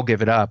could all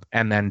give it up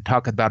and then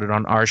talk about it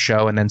on our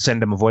show and then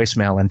send them a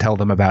voicemail and tell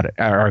them about it,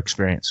 our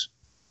experience.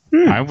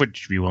 I would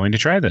be willing to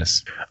try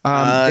this.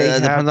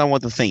 Depends on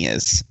what the thing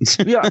is.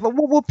 Yeah,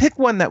 we'll pick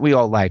one that we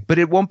all like, but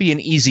it won't be an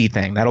easy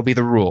thing. That'll be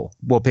the rule.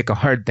 We'll pick a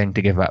hard thing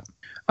to give up.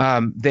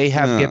 They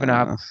have given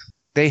up.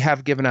 They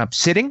have given up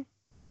sitting.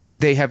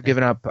 They have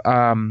given up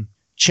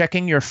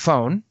checking your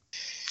phone.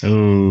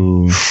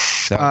 Ooh,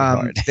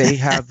 they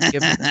have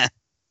given.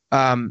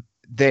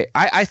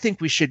 I think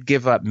we should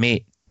give up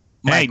meat.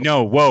 Hey,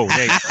 no, whoa,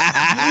 hey.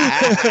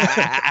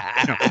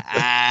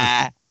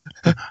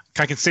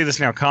 I can say this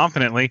now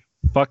confidently.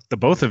 Fuck the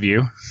both of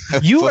you.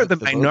 You are the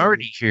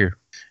minority here.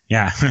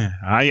 Yeah,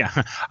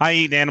 I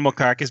eat animal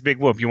carcass. Big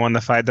whoop. You want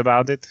to fight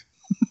about it?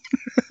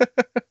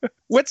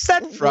 What's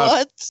that from?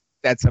 What?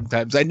 That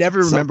sometimes I never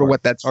remember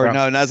what that's from. Or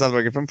no, not South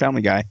Park. From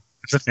Family Guy.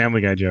 It's a Family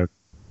Guy joke.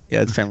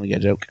 Yeah, it's a Family Guy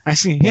joke. I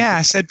see. Yeah,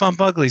 I said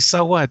bump ugly.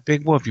 So what?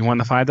 Big whoop. You want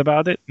to fight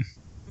about it?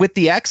 With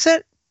the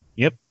accent?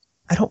 Yep.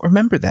 I don't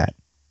remember that.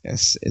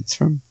 Yes, it's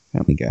from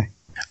Family Guy.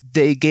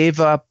 They gave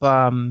up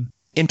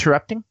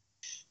interrupting.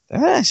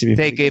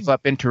 They gave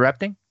up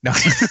interrupting. No.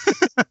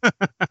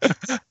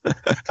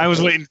 I was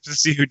waiting to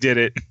see who did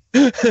it.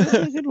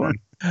 Good one.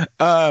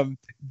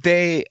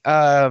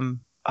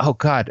 Oh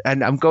God,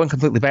 and I'm going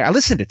completely back. I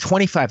listened to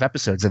 25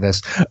 episodes of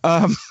this.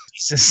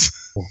 Jesus.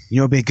 You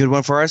know, what'd be a good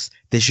one for us.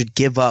 They should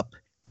give up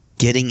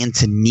getting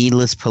into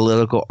needless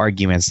political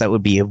arguments. That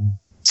would be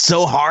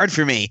so hard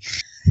for me.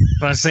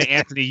 But I say,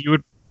 Anthony, you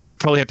would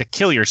probably have to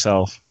kill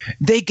yourself.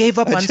 They gave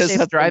up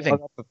unsafe driving.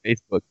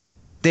 Facebook.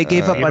 They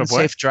gave up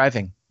unsafe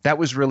driving. That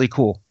was really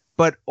cool.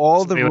 But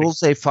all the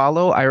rules they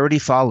follow, I already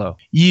follow.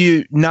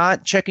 You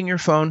not checking your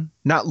phone,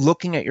 not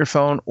looking at your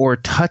phone, or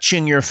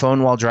touching your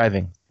phone while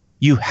driving.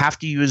 You have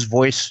to use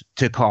voice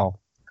to call.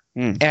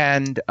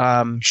 And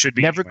should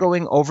be never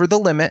going over the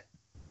limit.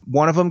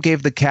 One of them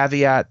gave the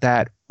caveat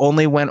that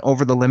only went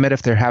over the limit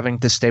if they're having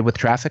to stay with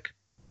traffic.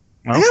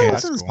 Okay,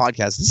 listen to this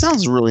podcast. This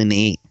sounds really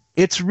neat.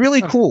 It's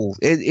really cool.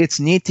 It's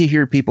neat to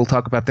hear people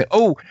talk about that.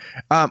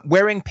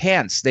 Wearing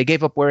pants. They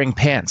gave up wearing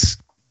pants.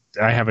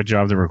 I have a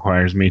job that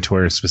requires me to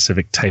wear a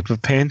specific type of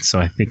pants, so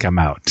I think I'm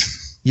out.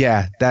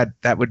 Yeah,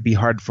 that would be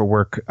hard for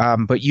work.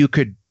 But you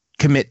could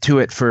commit to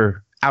it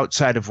for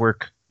outside of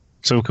work.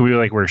 So could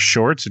we wear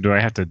shorts, or do I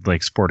have to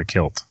sport a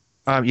kilt?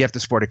 You have to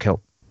sport a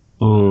kilt.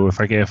 Ooh, if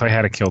I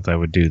had a kilt, I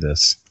would do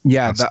this.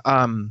 Yeah,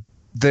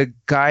 the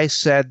guy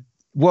said,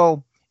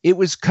 well, it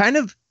was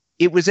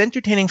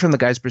entertaining from the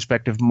guy's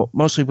perspective,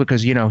 mostly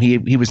because, you know,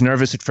 he was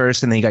nervous at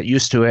first and then he got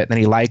used to it and then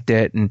he liked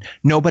it and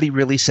nobody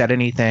really said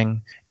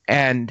anything.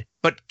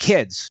 But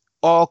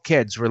all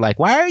kids were like,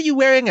 why are you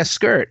wearing a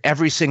skirt?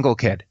 Every single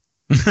kid.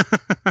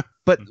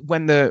 But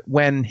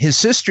when his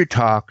sister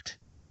talked,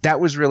 that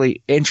was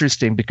really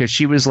interesting because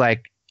she was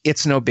like,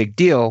 it's no big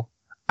deal.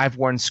 I've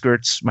worn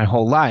skirts my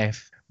whole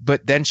life.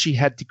 But then she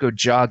had to go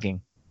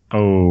jogging.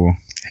 Oh.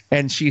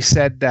 And she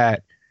said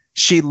that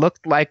she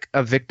looked like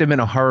a victim in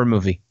a horror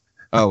movie.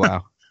 Oh,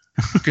 wow.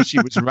 Because she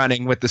was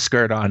running with the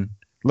skirt on,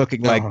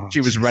 looking like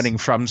she was running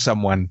from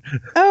someone.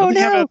 Oh,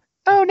 no.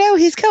 Oh, no,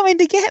 he's coming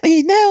to get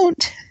me.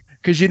 Don't.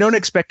 Because you don't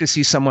expect to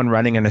see someone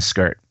running in a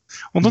skirt.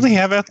 Well, don't they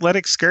have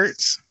athletic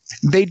skirts?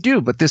 They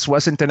do, but this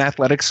wasn't an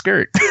athletic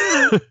skirt.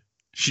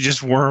 She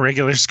just wore a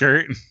regular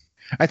skirt?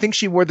 I think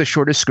she wore the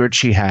shortest skirt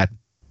she had.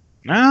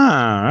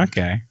 Ah,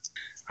 okay.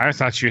 I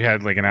thought you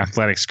had like an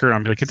athletic skirt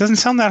on. Be like, it doesn't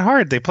sound that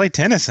hard. They play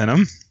tennis in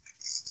them.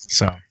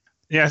 So,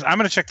 yes, I'm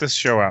going to check this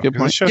show out.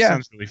 Because this show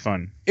sounds really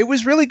fun. It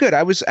was really good.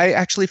 I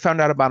actually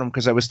found out about him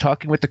because I was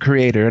talking with the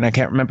creator, and I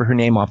can't remember her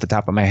name off the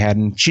top of my head.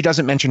 And she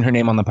doesn't mention her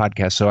name on the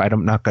podcast, so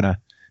I'm not going to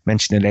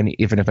mention it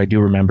even if I do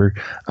remember.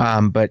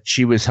 But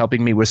she was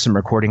helping me with some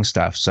recording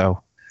stuff.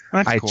 So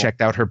I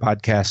checked out her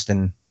podcast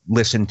and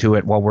listened to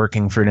it while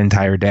working for an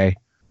entire day.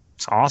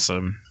 It's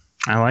awesome.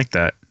 I like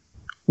that.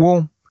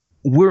 Well,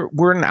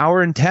 we're an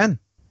hour and 10.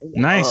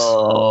 Nice.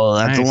 Oh,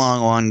 that's a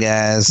long one,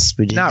 guys.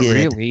 But not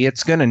really.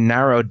 It's going to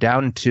narrow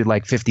down to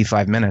like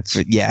 55 minutes.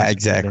 Yeah,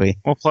 exactly.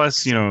 Well,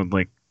 plus, you know,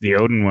 like the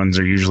Odin ones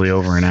are usually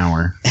over an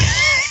hour.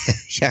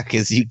 Yeah,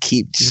 because you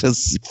keep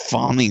just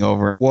fawning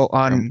over. Well,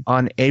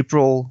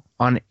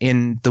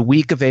 in the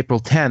week of April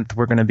 10th,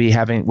 we're going to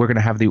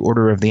have the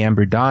Order of the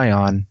Amber Die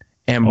on,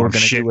 and we're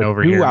going to do a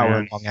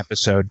 2-hour long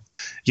episode.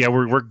 Yeah,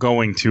 we're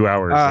going 2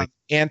 hours.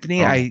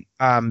 Anthony,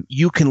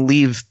 you can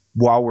leave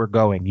while we're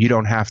going. You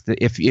don't have to.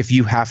 If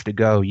you have to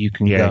go, you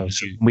can go.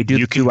 So we do.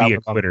 You can be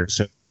a quitter.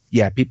 So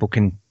yeah, people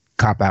can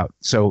cop out.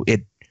 So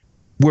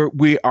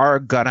we are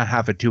gonna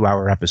have a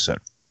 2-hour episode.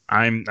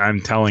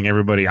 I'm telling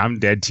everybody I'm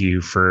dead to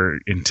you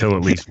until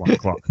at least 1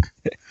 o'clock.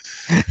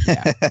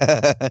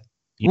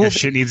 If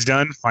shit needs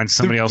done, find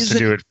somebody else to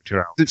do it for 2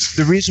 hours.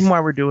 The reason why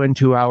we're doing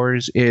 2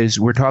 hours is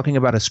we're talking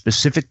about a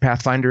specific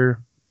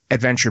Pathfinder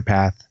adventure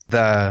path,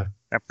 the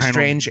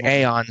Strange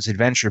Aeons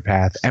adventure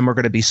path, and we're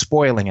going to be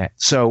spoiling it.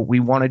 So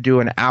we want to do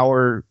an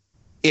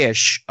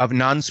hour-ish of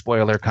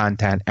non-spoiler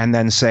content and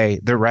then say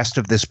the rest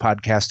of this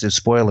podcast is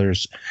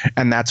spoilers,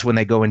 and that's when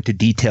they go into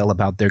detail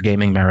about their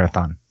gaming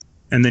marathon.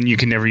 And then you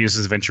can never use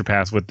this adventure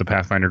path with the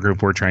Pathfinder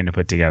group we're trying to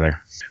put together.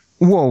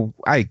 Well,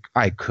 I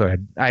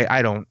could.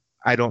 I don't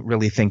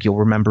really think you'll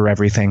remember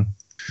everything.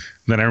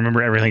 Then I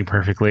remember everything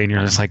perfectly, and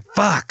you're just like,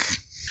 fuck.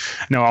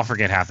 No, I'll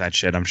forget half that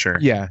shit, I'm sure.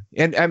 Yeah.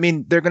 And I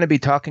mean, they're going to be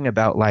talking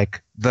about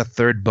like the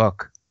third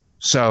book.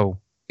 So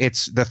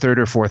it's the third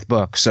or fourth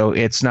book. So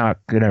it's not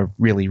going to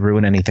really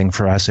ruin anything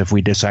for us if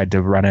we decide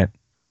to run it.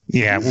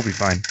 Yeah, we'll be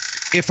fine.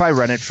 If I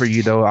run it for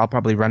you, though, I'll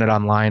probably run it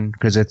online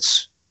because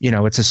it's a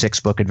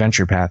 6-book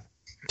adventure path.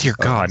 Dear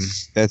God.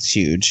 That's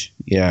huge.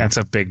 Yeah. That's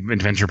a big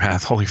adventure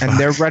path. Holy fuck. And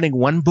they're running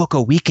 1 book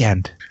a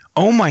weekend.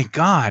 Oh my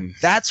God.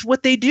 That's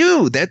what they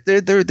do.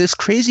 They're this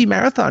crazy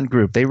marathon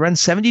group. They run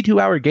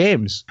 72-hour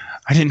games.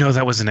 I didn't know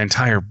that was an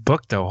entire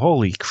book though.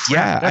 Holy crap.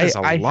 Yeah, that is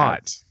a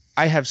lot.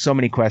 I have so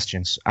many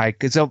questions.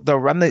 Because they'll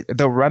run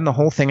the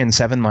whole thing in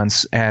 7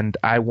 months, and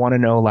I want to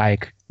know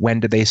like when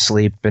do they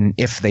sleep and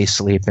if they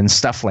sleep and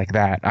stuff like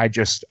that.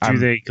 Do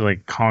they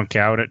like conk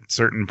out at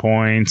certain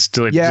points?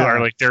 Are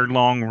like their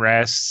long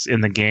rests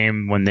in the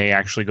game when they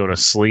actually go to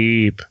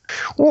sleep?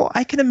 Well,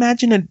 I can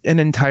imagine an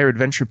entire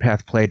adventure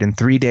path played in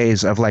 3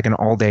 days of like an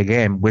all-day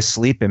game with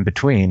sleep in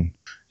between.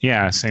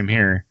 Yeah, same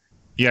here.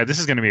 Yeah, this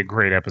is going to be a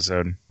great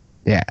episode.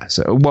 Yeah.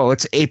 So,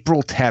 it's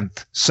April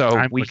 10th,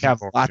 so we have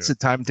lots of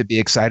time to be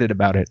excited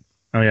about it.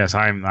 Oh yes,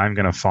 I'm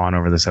going to fawn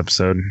over this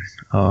episode.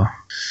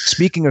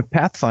 Speaking of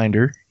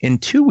Pathfinder, in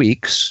 2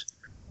 weeks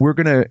we're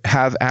going to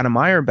have Anna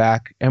Meyer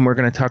back, and we're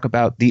going to talk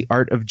about the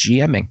art of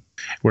GMing,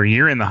 where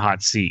you're in the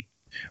hot seat.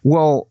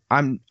 Well,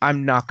 I'm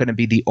not going to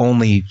be the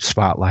only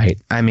spotlight.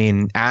 I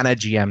mean, Anna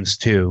GMs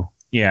too.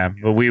 Yeah,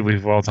 but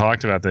we've all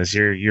talked about this.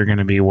 You're going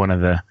to be one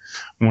of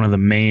the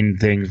main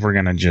things. We're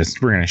going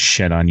to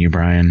shit on you,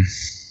 Brian.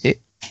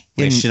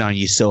 We're going to shit on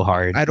you so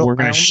hard. We're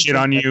going to shit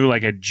on you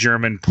like a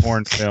German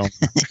porn film.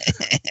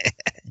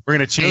 We're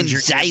going to change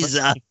your...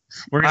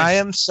 I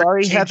am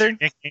sorry, Heather.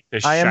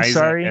 I am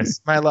sorry,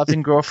 my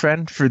loving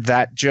girlfriend, for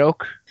that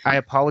joke. I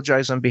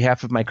apologize on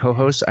behalf of my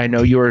co-host. I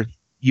know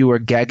you are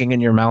gagging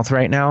in your mouth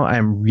right now.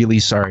 I'm really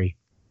sorry.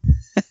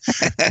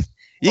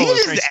 You can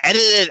just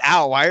edit it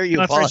out. Why are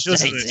you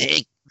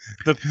apologizing?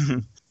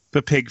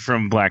 The pig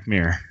from Black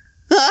Mirror.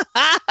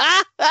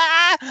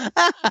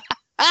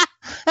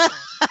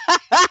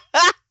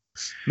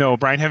 No,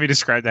 Brian Heavy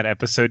described that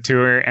episode to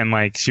her, and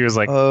like she was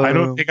like, I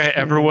don't think I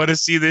ever want to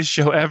see this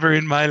show ever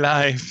in my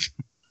life.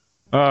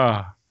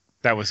 Oh,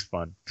 that was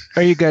fun.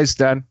 Are you guys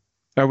done?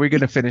 Are we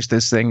going to finish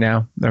this thing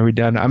now? Are we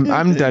done? I'm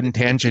done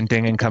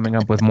tangenting and coming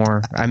up with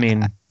more. I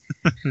mean,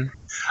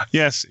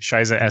 yes,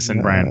 Shiza S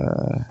and Brian.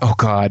 Oh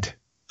God.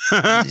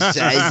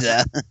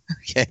 Shiza.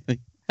 Okay.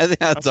 I think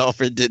that's all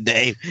for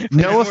today.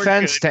 No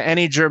offense to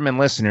any German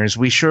listeners.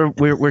 We're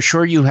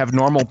sure you have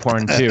normal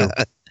porn too.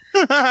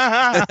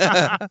 Not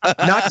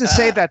to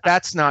say that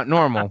that's not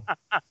normal.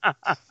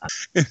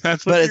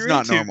 That's what but it's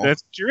not into. normal.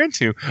 That's what you're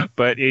into.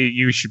 But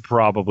you should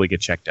probably get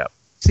checked out.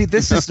 See,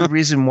 this is the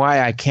reason why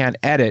I can't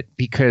edit,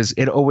 because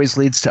it always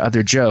leads to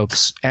other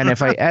jokes. And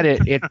if I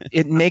edit,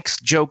 it makes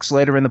jokes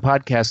later in the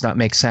podcast not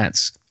make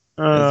sense.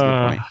 That's a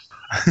good point.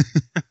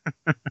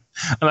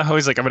 And I'm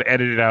always like, I'm going to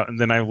edit it out. And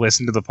then I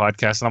listen to the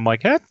podcast and I'm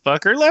like, that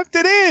fucker left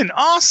it in.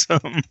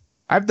 Awesome.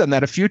 I've done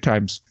that a few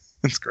times.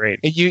 That's great.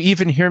 You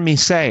even hear me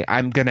say,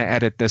 I'm going to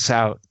edit this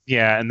out.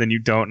 Yeah, and then you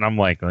don't, and I'm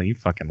like, well, you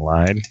fucking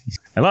lied.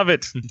 I love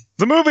it.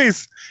 The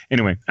movies.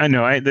 Anyway, I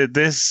know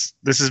this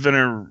has been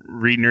a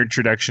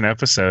re-nerdtroduction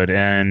episode,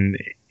 and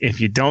if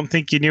you don't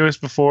think you knew us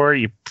before,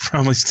 you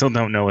probably still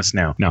don't know us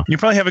now. No, you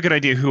probably have a good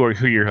idea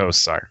who your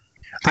hosts are.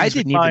 I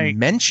didn't even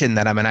mention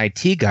that I'm an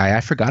IT guy.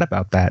 I forgot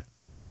about that.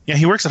 Yeah,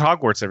 he works at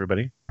Hogwarts,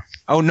 everybody.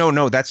 Oh,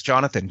 no, that's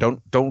Jonathan.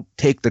 Don't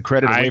take the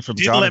credit away from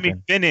Jonathan. Let me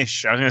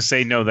finish. I was going to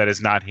say, no, that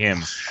is not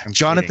him.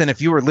 Jonathan, kidding. If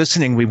you were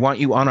listening, we want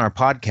you on our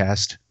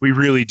podcast. We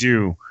really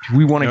do.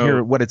 We want to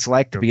hear what it's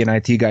like to be an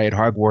IT guy at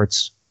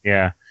Hogwarts.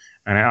 Yeah,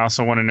 and I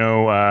also want to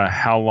know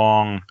how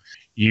long it took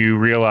you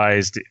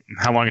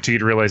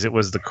to realize it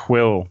was the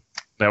quill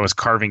that was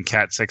carving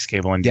Cat 6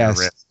 cable into your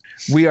wrist.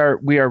 We are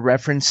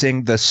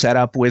referencing the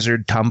Setup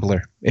Wizard Tumblr,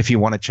 if you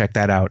want to check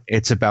that out.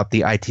 It's about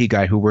the IT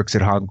guy who works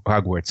at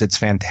Hogwarts. It's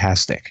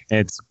fantastic.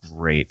 It's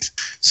great.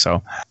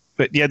 So,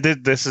 but yeah,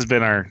 this has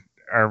been our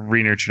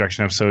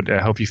re-introduction episode. I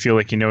hope you feel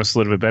like you know us a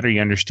little bit better. You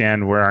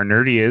understand where our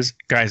nerdy is.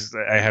 Guys,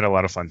 I had a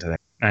lot of fun today.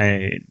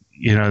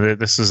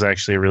 This is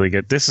actually a really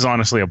good. This is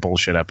honestly a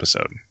bullshit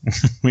episode.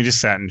 We just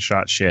sat and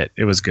shot shit.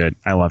 It was good.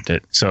 I loved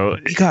it. So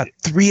we got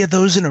 3 of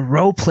those in a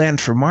row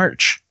planned for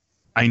March.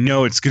 I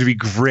know it's going to be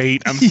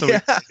great. I'm so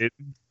excited.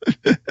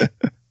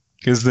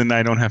 Because then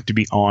I don't have to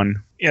be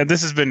on. Yeah,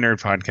 this has been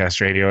Nerd Podcast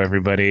Radio,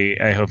 everybody.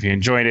 I hope you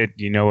enjoyed it.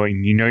 You know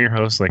your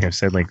host, like I've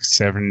said like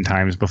 7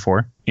 times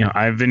before.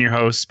 I've been your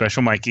host,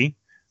 Special Mikey.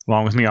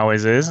 Along with me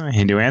always is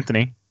Hindu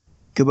Anthony.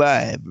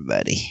 Goodbye,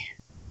 everybody.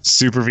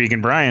 Super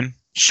Vegan Brian.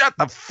 Shut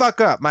the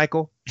fuck up,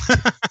 Michael.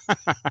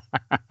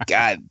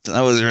 God,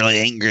 I was really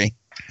angry.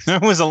 There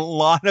was a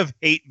lot of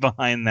hate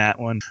behind that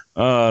one.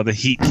 The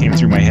heat came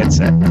through my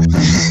headset.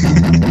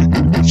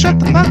 Shut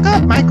the fuck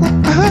up, Michael.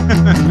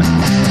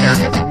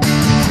 Erica.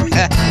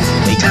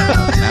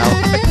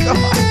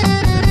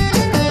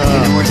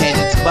 More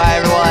tangents. Bye,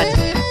 everyone.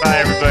 Bye,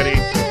 everybody.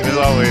 And as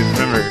always,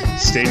 remember,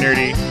 stay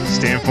nerdy,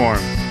 stay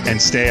informed,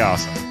 and stay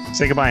awesome.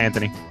 Say goodbye,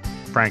 Anthony.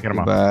 Frank and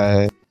Amon.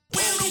 Bye.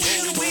 Thanks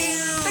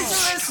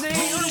for listening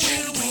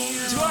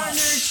to our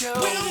nerd show.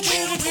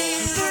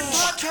 Nerd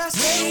Podcast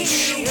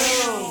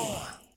Radio.